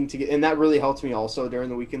needing to get, and that really helped me also during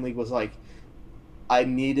the Weekend League, was like I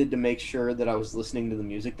needed to make sure that I was listening to the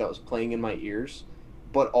music that was playing in my ears,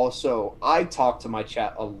 but also I talk to my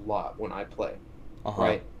chat a lot when I play, Uh-huh.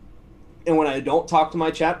 right? And when I don't talk to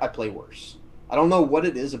my chat, I play worse. I don't know what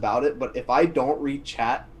it is about it, but if I don't read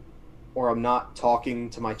chat, or I'm not talking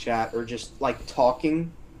to my chat, or just like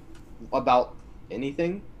talking about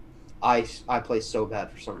anything, I play so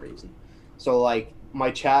bad for some reason. So like my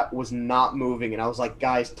chat was not moving, and I was like,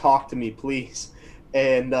 guys, talk to me, please.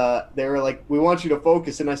 And they were like, we want you to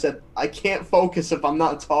focus. And I said, I can't focus if I'm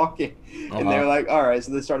not talking. And they Uh-huh. were like, all right.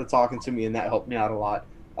 So they started talking to me, and that helped me out a lot.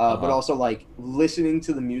 But Uh-huh. also like listening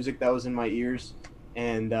to the music that was in my ears,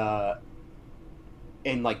 and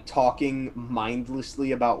like talking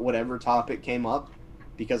mindlessly about whatever topic came up,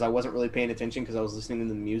 because I wasn't really paying attention because I was listening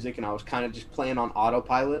to the music, and I was kind of just playing on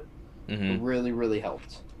autopilot. Mm-hmm. Really, really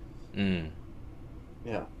helped. Mm.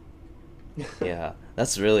 Yeah. Yeah.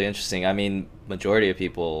 That's really interesting. I mean, majority of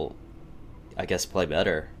people, I guess, play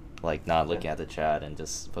better, like not Yeah. looking at the chat and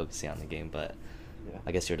just focusing on the game, but Yeah.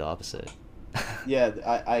 I guess you're the opposite. Yeah,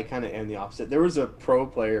 I kind of am the opposite. There was a pro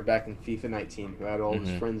player back in FIFA 19 who had all his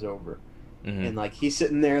Mm-hmm. friends over. Mm-hmm. And like he's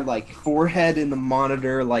sitting there like forehead in the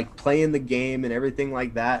monitor, like playing the game and everything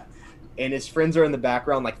like that. And his friends are in the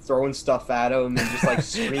background like throwing stuff at him and just like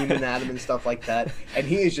screaming at him and stuff like that. And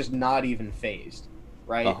he is just not even phased,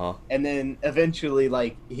 right? Uh-huh. And then eventually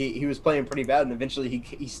like he was playing pretty bad, and eventually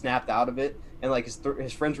he snapped out of it, and like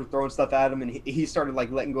his friends were throwing stuff at him, and he started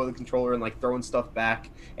like letting go of the controller and like throwing stuff back,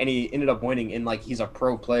 and he ended up winning. And like he's a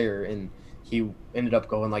pro player, and he ended up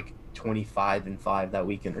going like 25-5 that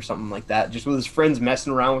weekend or something like that, just with his friends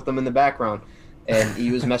messing around with him in the background. And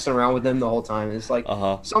he was messing around with them the whole time. And it's like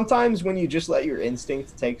Uh-huh. sometimes when you just let your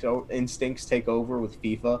instincts take over with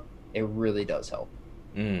FIFA, it really does help.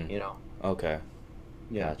 Mm. You know? Okay.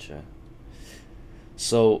 Yeah. Gotcha.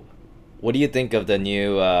 So, what do you think of the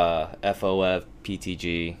new FOF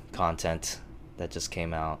PTG content that just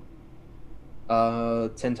came out?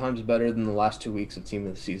 10 times better than the last 2 weeks of Team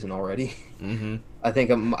of the Season already. Mm-hmm. I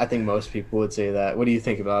think most people would say that. What do you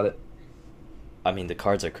think about it? I mean, the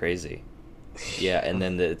cards are crazy. Yeah, and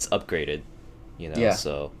then it's upgraded, Yeah,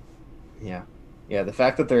 so. yeah, yeah. The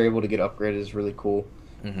fact that they're able to get upgraded is really cool.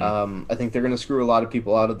 Mm-hmm. I think they're going to screw a lot of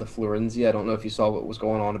people out of the Florenzi. I don't know if you saw what was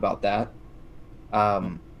going on about that.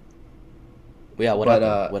 Um, Yeah, what but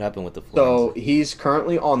happened? What happened with the so Florenzi? he's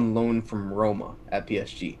currently on loan from Roma at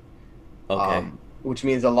PSG. Okay. Which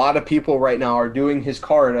means a lot of people right now are doing his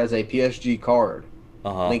card as a PSG card,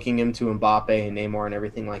 Uh-huh. linking him to Mbappe and Neymar and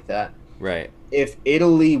everything like that. Right. If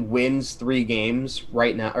Italy wins 3 games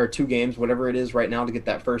right now, or 2 games, whatever it is right now, to get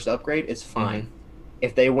that first upgrade, it's Mm-hmm. fine.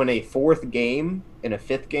 If they win a fourth game and a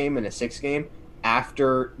fifth game and a sixth game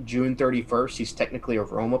after June 31st, he's technically a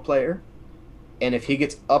Roma player. And if he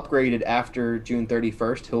gets upgraded after June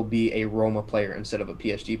 31st, he'll be a Roma player instead of a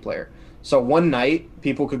PSG player. So one night,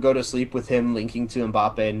 people could go to sleep with him linking to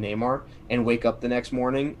Mbappe and Neymar, and wake up the next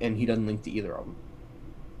morning and he doesn't link to either of them.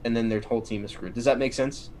 And then their whole team is screwed. Does that make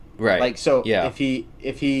sense? Right. Like, so Yeah. if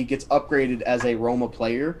he gets upgraded as a Roma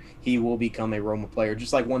player, he will become a Roma player,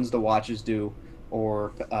 just like Ones to Watches do,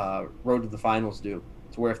 or Road to the Finals do.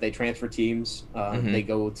 To where if they transfer teams, Mm-hmm. they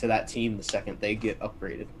go to that team the second they get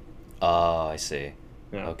upgraded. Oh, I see.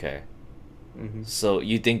 Yeah. Okay. Hmm. So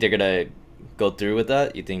you think they're gonna go through with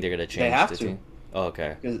that? You think they're gonna They change have the to, team? Oh,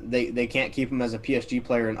 okay. because they can't keep him as a PSG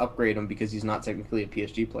player and upgrade him because he's not technically a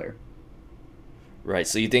PSG player. Right.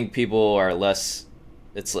 So you think people are less?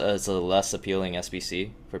 It's a less appealing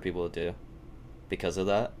SBC for people to do because of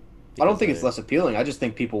that. I don't Because think it's they're. less appealing. I just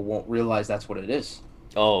think people won't realize that's what it is.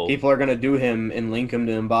 Oh. People are going to do him and link him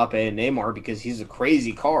to Mbappe and Neymar because he's a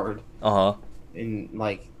crazy card, Uh huh. and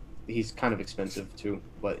like he's kind of expensive too.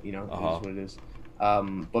 But Uh it is huh. what it is.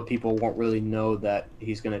 But people won't really know that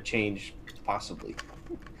he's going to change. Possibly,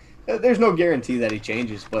 there's no guarantee that he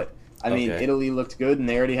changes. But I mean, Okay. Italy looked good, and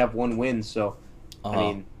they already have one win. So Uh I huh.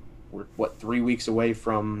 mean, we're what 3 weeks away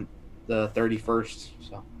from the 31st.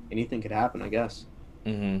 So anything could happen, I guess.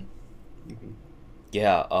 Mm-hmm. Mhm.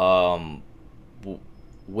 Yeah.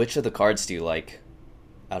 Which of the cards do you like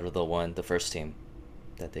out of the first team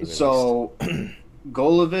that they released? So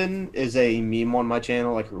Golovin is a meme on my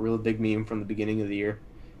channel, like a real big meme from the beginning of the year.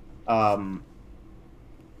 Um,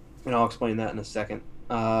 and I'll explain that in a second.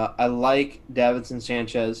 I like Davinson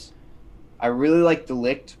Sanchez. I really like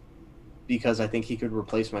Delict because I think he could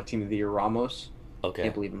replace my Team of the Year Ramos. Okay.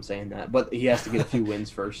 Can't believe I'm saying that, but he has to get a few wins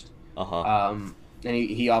first. Uh-huh. And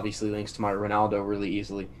he obviously links to my Ronaldo really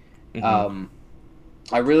easily. Mhm.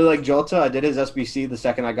 I really like Jota. I did his SBC the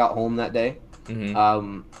second I got home that day.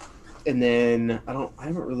 Mhm. And then I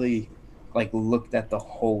haven't really like looked at the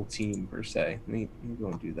whole team per se. Let me go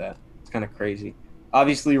and do that. It's kind of crazy.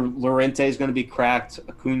 Obviously, Llorente is going to be cracked.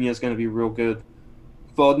 Acuna is going to be real good.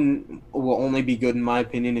 Foden will only be good in my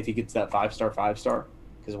opinion if he gets that 5-star, 5-star.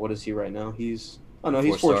 Because what is he right now? He's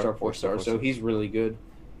 4-star, 4-star. So he's really good.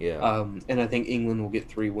 Yeah. And I think England will get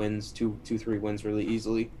 3 wins really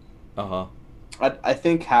easily. Uh-huh. I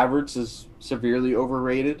think Havertz is severely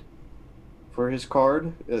overrated for his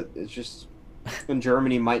card. It's just, and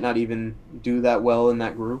Germany might not even do that well in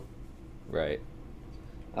that group. Right.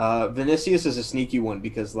 Vinicius is a sneaky one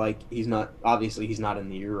because he's not in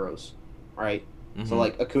the Euros, right? So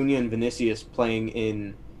like Acuna and Vinicius playing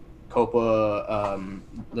in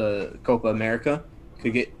the Copa America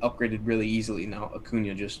could get upgraded really easily. Now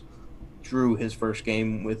Acuna just drew his first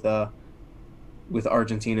game with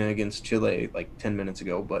Argentina against Chile like 10 minutes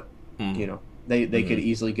ago, but they could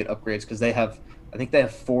easily get upgrades because I think they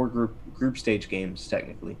have 4 group stage games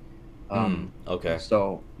technically. Okay.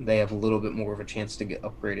 So they have a little bit more of a chance to get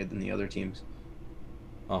upgraded than the other teams.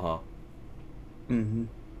 Uh-huh. Mm-hmm.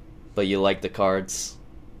 But you like the cards?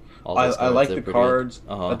 I like the cards.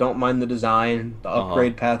 Uh-huh. I don't mind the design. The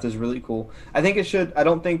upgrade path is really cool. I think it should. I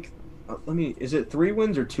don't think. Is it 3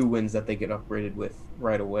 wins or 2 wins that they get upgraded with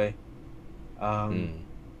right away?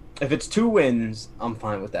 If it's 2 wins, I'm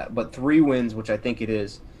fine with that. But 3 wins, which I think it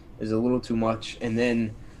is a little too much. And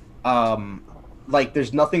then,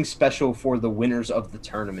 there's nothing special for the winners of the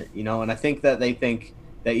tournament, And I think that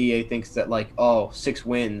EA thinks that 6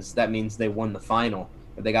 wins, that means they won the final.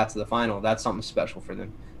 If they got to the final, that's something special for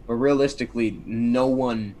them. But realistically, no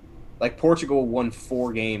one, Portugal won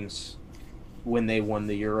 4 games when they won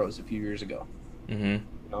the Euros a few years ago.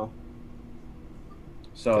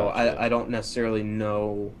 So gotcha. I don't necessarily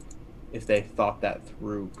know if they thought that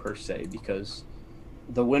through per se, because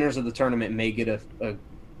the winners of the tournament may get a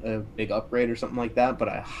big upgrade or something like that, but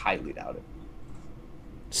I highly doubt it.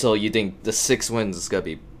 So you think the 6 wins is gonna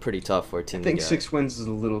be pretty tough for a team? I think 6 wins is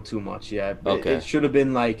a little too much. Yeah. Okay. It should have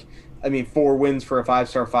been 4 wins for a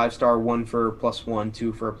 5-star, 5-star, 1 for a +1,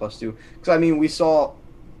 2 for a +2. Because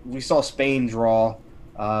we saw Spain draw.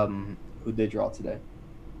 Who did they draw today?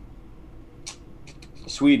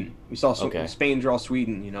 Sweden. We saw Spain draw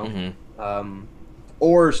Sweden.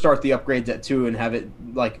 Or start the upgrades at 2 and have it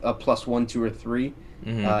a +1, 2, or 3,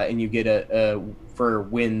 and you get a for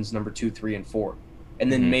wins number 2, 3, and 4, and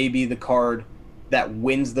then maybe the card that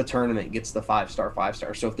wins the tournament gets the 5-star,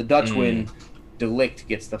 5-star. So if the Dutch win, Delict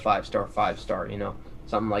gets the 5-star, 5-star.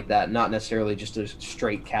 Something like that. Not necessarily just a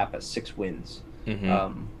straight cap at 6 wins,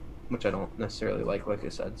 which I don't necessarily like I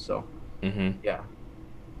said. So yeah.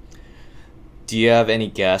 Do you have any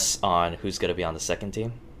guess on who's going to be on the second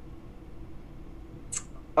team?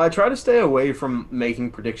 I try to stay away from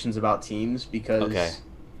making predictions about teams because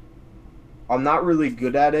I'm not really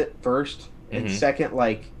good at it, first. And second,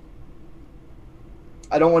 I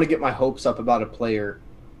don't want to get my hopes up about a player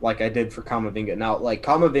like I did for Camavinga. Now,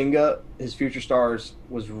 Camavinga, his future stars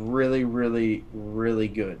was really, really, really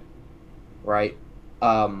good, right?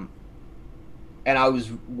 And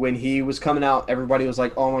when he was coming out, everybody was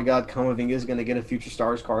like, oh my God, Camavinga is going to get a future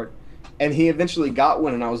stars card. And he eventually got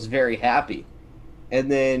one, and I was very happy.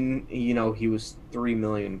 And then, he was 3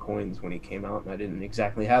 million coins when he came out, and I didn't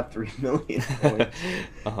exactly have 3 million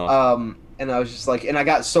coins. And I was just and I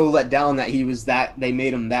got so let down that they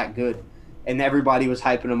made him that good. And everybody was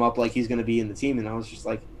hyping him up like he's going to be in the team. And I was just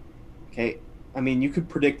like, okay, you could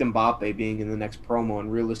predict Mbappe being in the next promo,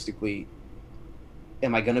 and realistically,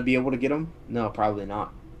 am I going to be able to get him? No, probably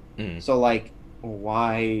not. So,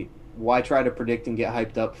 why try to predict and get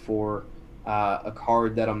hyped up for a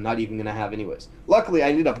card that I'm not even going to have anyways? Luckily, I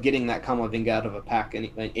ended up getting that Camavinga out of a pack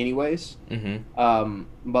anyways.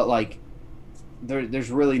 But, there's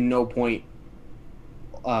really no point,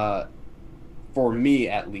 for me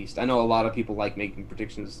at least. I know a lot of people like making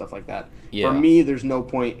predictions and stuff like that. Yeah. For me, there's no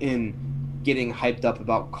point in getting hyped up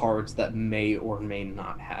about cards that may or may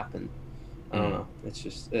not happen. I don't know. It's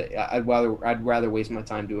just I'd rather waste my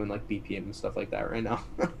time doing BPM and stuff like that right now.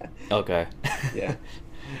 Okay. Yeah.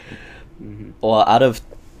 Well, out of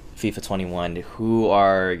FIFA 21, who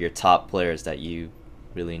are your top players that you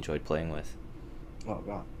really enjoyed playing with? Oh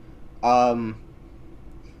God.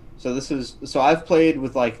 So I've played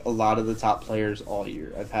with like a lot of the top players all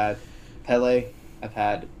year. I've had Pele, I've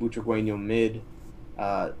had Butragueño mid.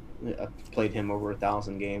 Uh, I've played him over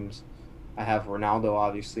 1,000 games. I have Ronaldo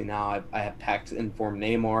obviously now. I have packed informed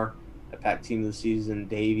Neymar. I packed team of the season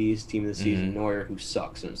Davies, team of the season Neuer, who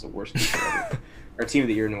sucks and is the worst keeper ever. Or team of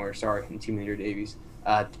the year Neuer, sorry, and team of the year Davies,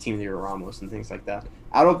 team of the year Ramos, and things like that.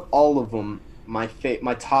 Out of all of them, my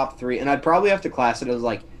top three, and I'd probably have to class it as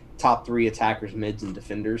like top three attackers, mids, and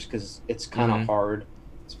defenders because it's kind of hard.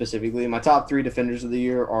 Specifically, my top three defenders of the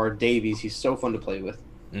year are Davies. He's so fun to play with.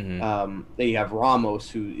 Then you have Ramos,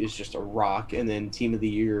 who is just a rock, and then team of the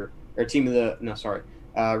year or team of the no, sorry,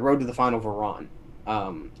 road to the final Varane.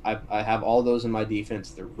 I have all those in my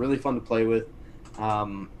defense. They're really fun to play with,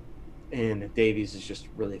 and Davies is just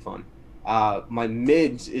really fun. My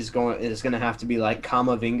mids is going to have to be like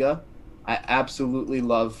Kamavinga. I absolutely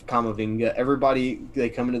love Kamavinga. Everybody, they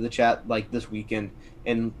come into the chat like this weekend,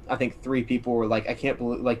 and I think 3 people were like, "I can't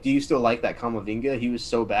believe like, do you still like that Kamavinga? He was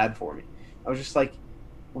so bad for me." I was just like,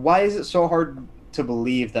 "Why is it so hard to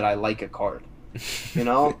believe that I like a card?" You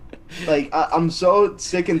know, like I'm so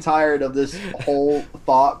sick and tired of this whole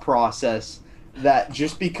thought process that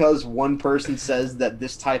just because one person says that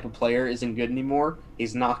this type of player isn't good anymore,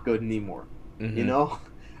 he's not good anymore. You know,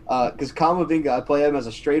 because Kamavinga, I play him as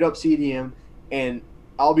a straight up CDM, and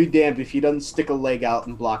I'll be damned if he doesn't stick a leg out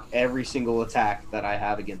and block every single attack that I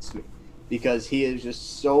have against me, because he is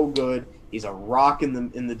just so good. He's a rock in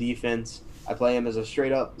the defense. I play him as a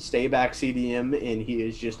straight up stay back CDM, and he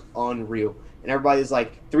is just unreal. And everybody's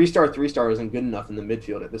like, 3-star isn't good enough in the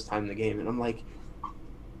midfield at this time in the game. And I'm like,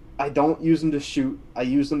 I don't use him to shoot. I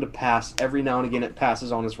use him to pass. Every now and again, it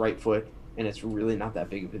passes on his right foot, and it's really not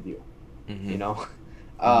that big of a deal. You know?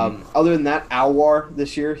 Other than that, Alwar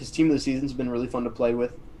this year, his team of the season's been really fun to play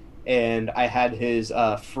with. And I had his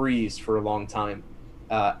freeze for a long time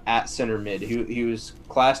at center mid. He was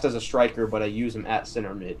classed as a striker, but I use him at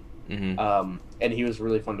center mid. And he was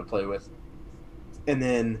really fun to play with. And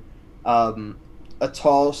then a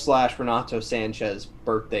tall / Renato Sanchez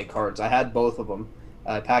birthday cards. I had both of them.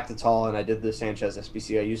 I packed the tall and I did the Sanchez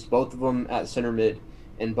SBC. I used both of them at center mid,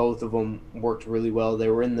 and both of them worked really well. They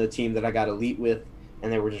were in the team that I got elite with,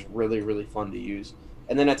 and they were just really, really fun to use.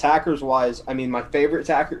 And then attackers wise, I mean, my favorite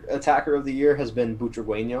attacker of the year has been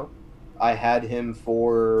Butragueño. I had him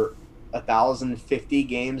for 1,050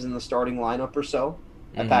 games in the starting lineup or so.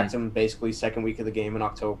 I packed him basically second week of the game in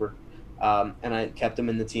October. And I kept him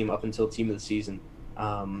in the team up until team of the season.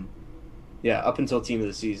 Up until team of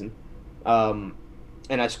the season.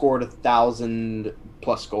 And I scored 1,000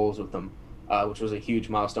 plus goals with him, which was a huge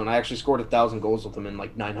milestone. I actually scored 1,000 goals with him in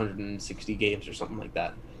like 960 games or something like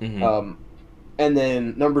that. And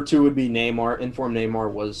then number 2 would be Neymar. Informed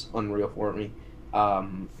Neymar was unreal for me.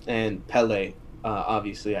 And Pele,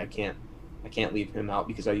 obviously I can't leave him out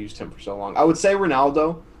because I used him for so long. I would say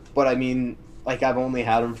Ronaldo, but I mean, like, I've only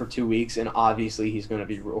had him for 2 weeks, and obviously he's going to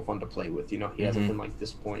be real fun to play with. You know, he hasn't been like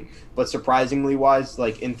disappointing. But surprisingly wise,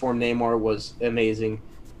 like, informed Neymar was amazing,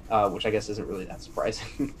 which I guess isn't really that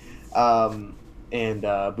surprising. And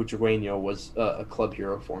Butragueño was a club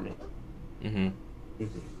hero for me.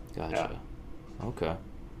 Gotcha. Yeah. Okay.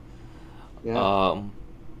 Yeah.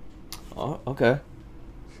 Okay.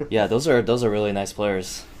 Yeah, those are really nice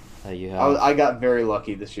players that you have. I got very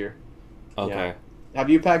lucky this year. Okay. Yeah. Have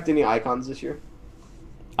you packed any icons this year?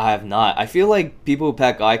 I have not. I feel like people who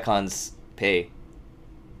pack icons pay.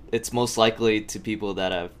 It's most likely to people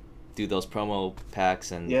that have do those promo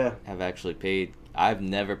packs and have actually paid. I've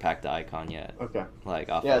never packed the icon yet. Okay. Like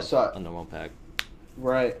off of a normal pack.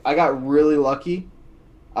 Right. I got really lucky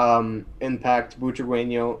and packed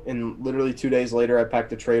Butragueño, and literally 2 days later I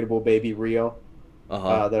packed a tradable baby Rio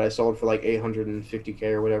that I sold for like 850K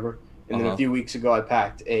or whatever. And then a few weeks ago, I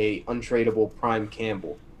packed a untradeable Prime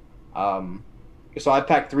Campbell. So I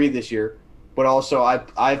packed 3 this year, but also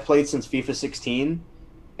I've played since FIFA 16,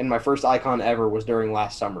 and my first icon ever was during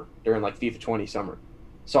last summer, during like FIFA 20 summer.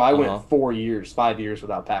 So I went 5 years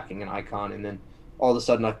without packing an icon, and then all of a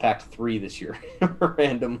sudden I've packed 3 this year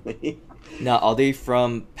randomly. Now, are they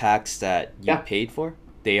from packs that you paid for?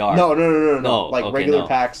 They are. No. Like regular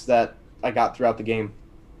packs that I got throughout the game.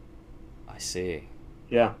 I see.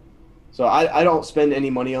 Yeah. So I don't spend any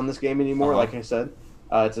money on this game anymore, like I said.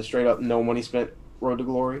 It's a straight up no money spent road to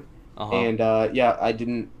glory. And I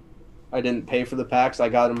didn't pay for the packs. I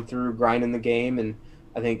got them through grinding the game, and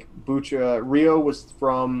I think Rio was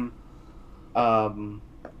from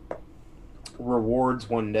rewards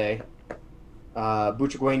one day.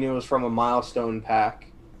 Butragueño was from a milestone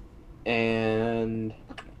pack, and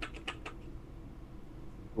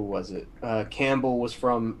who was it? Campbell was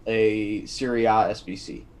from a Serie A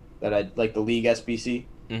SBC. that I like the League SBC.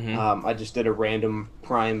 I just did a random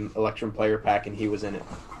Prime Electrum player pack, and he was in it.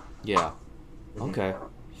 Yeah. Okay.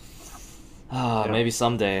 Maybe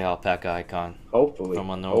someday I'll pack an icon Hopefully. from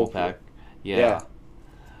a normal pack. Yeah.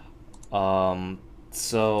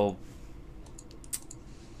 So,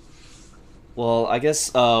 well, I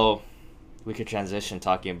guess we could transition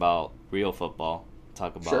talking about real football.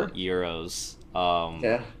 Talk about Euros.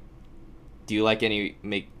 Do you like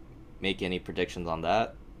make any predictions on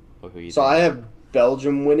that, or who you? So think? I have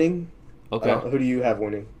Belgium winning. Okay. Who do you have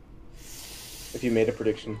winning? If you made a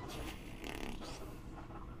prediction.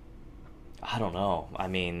 I don't know. I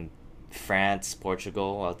mean, France,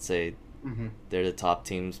 Portugal, I'd say they're the top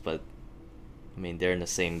teams, but I mean, they're in the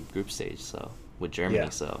same group stage, so with Germany,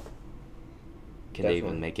 so can they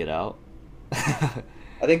even make it out?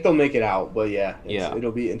 I think they'll make it out, but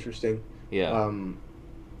it'll be interesting. Yeah.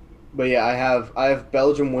 But yeah, I have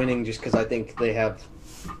Belgium winning just because I think they have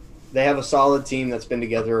a solid team that's been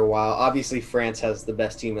together a while. Obviously, France has the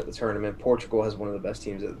best team at the tournament. Portugal has one of the best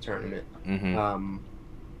teams at the tournament.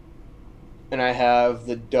 And I have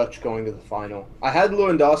the Dutch going to the final. I had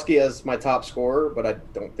Lewandowski as my top scorer, but I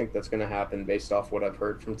don't think that's going to happen based off what I've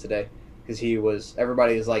heard from today. Because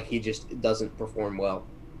everybody is like, he just doesn't perform well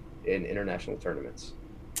in international tournaments.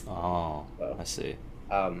 Oh, so, I see.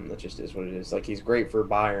 That just is what it is. Like, he's great for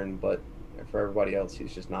Bayern, but for everybody else,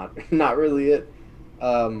 he's just not really it.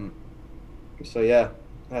 So yeah,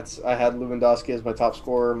 I had Lewandowski as my top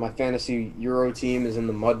scorer. My fantasy Euro team is in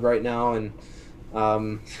the mud right now, and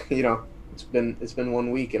it's been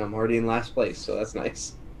 1 week and I'm already in last place, so that's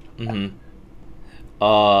nice. Who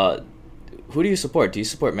do you support? Do you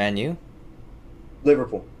support Man U?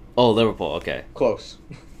 Liverpool. Oh, Liverpool. Okay. Close.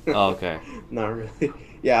 Oh, okay. Not really.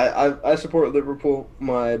 Yeah, I support Liverpool.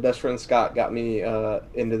 My best friend Scott got me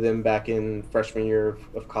into them back in freshman year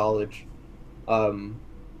of college,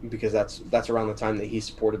 because that's around the time that he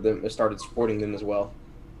started supporting them as well,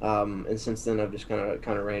 and since then I've just kind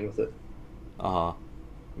of ran with it.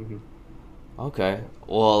 Okay.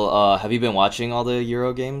 Well, have you been watching all the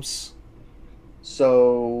Euro games?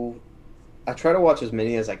 So, I try to watch as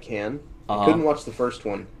many as I can. I couldn't watch the first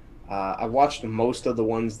one. I watched most of the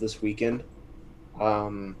ones this weekend.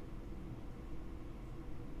 In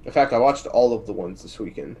fact, I watched all of the ones this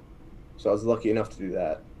weekend, so I was lucky enough to do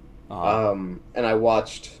that. And I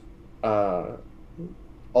watched all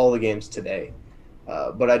the games today,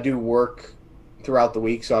 but I do work throughout the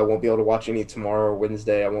week, so I won't be able to watch any tomorrow or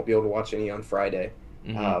Wednesday. I won't be able to watch any on Friday.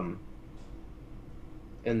 And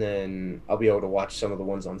then I'll be able to watch some of the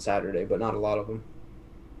ones on Saturday, but not a lot of them.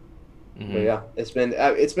 But yeah, it's been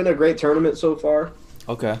a great tournament so far.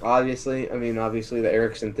 Okay. Obviously the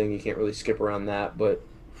Ericsson thing, you can't really skip around that, but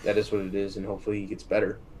that is what it is, and hopefully he gets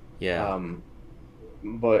better. Yeah.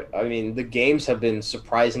 But I mean, the games have been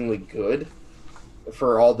surprisingly good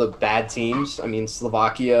for all the bad teams. I mean,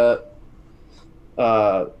 Slovakia.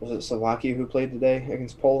 Was it Slovakia who played today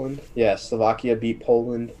against Poland? Yeah, Slovakia beat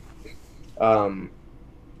Poland,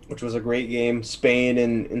 which was a great game. Spain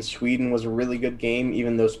and Sweden was a really good game,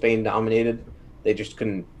 even though Spain dominated. They just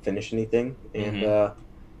couldn't finish anything. And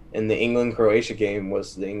the England-Croatia game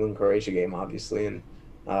was the England-Croatia game, obviously. And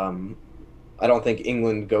I don't think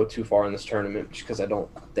England go too far in this tournament just because I don't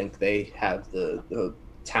think they have the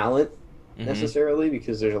talent necessarily,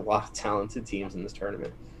 because there's a lot of talented teams in this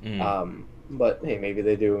tournament. But hey, maybe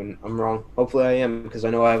they do, and I'm wrong. Hopefully I am, because I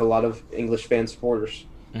know I have a lot of English fan supporters.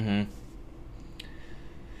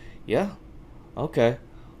 Yeah. Okay.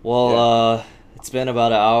 Well, it's been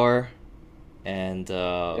about an hour, and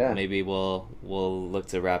maybe we'll look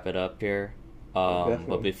to wrap it up here.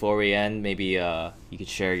 But before we end, maybe you could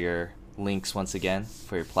share your links once again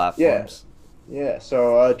for your platforms. Yeah.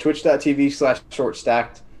 So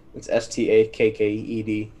twitch.tv/shortstacked. It's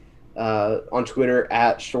STAKKED. On Twitter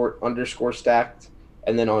 @short_stacked,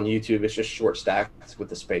 and then on YouTube it's just Shortstacked with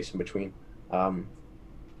the space in between.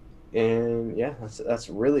 And yeah, that's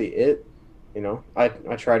really it. I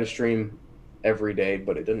try to stream every day,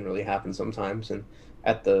 but it doesn't really happen sometimes. And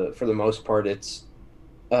for the most part, it's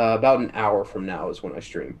about an hour from now is when I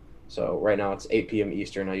stream. So right now it's 8 p.m.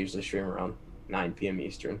 Eastern. I usually stream around 9 p.m.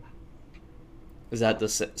 Eastern. Is that the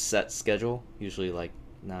set schedule? Usually like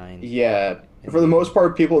 9. Yeah. For the most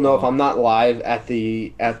part, people know if I'm not live at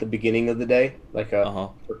the beginning of the day, like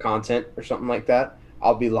for content or something like that,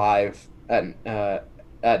 I'll be live at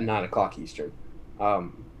 9 o'clock Eastern.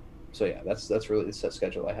 So yeah, that's really the set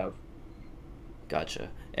schedule I have. Gotcha.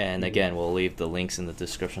 And again, we'll leave the links in the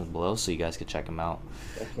description below so you guys can check them out.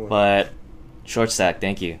 Definitely. But Shortstack,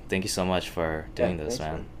 thank you so much for doing this,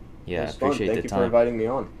 man. Yeah, appreciate the time. Thank you for inviting me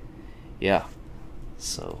on. Yeah.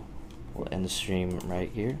 So we'll end the stream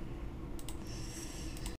right here.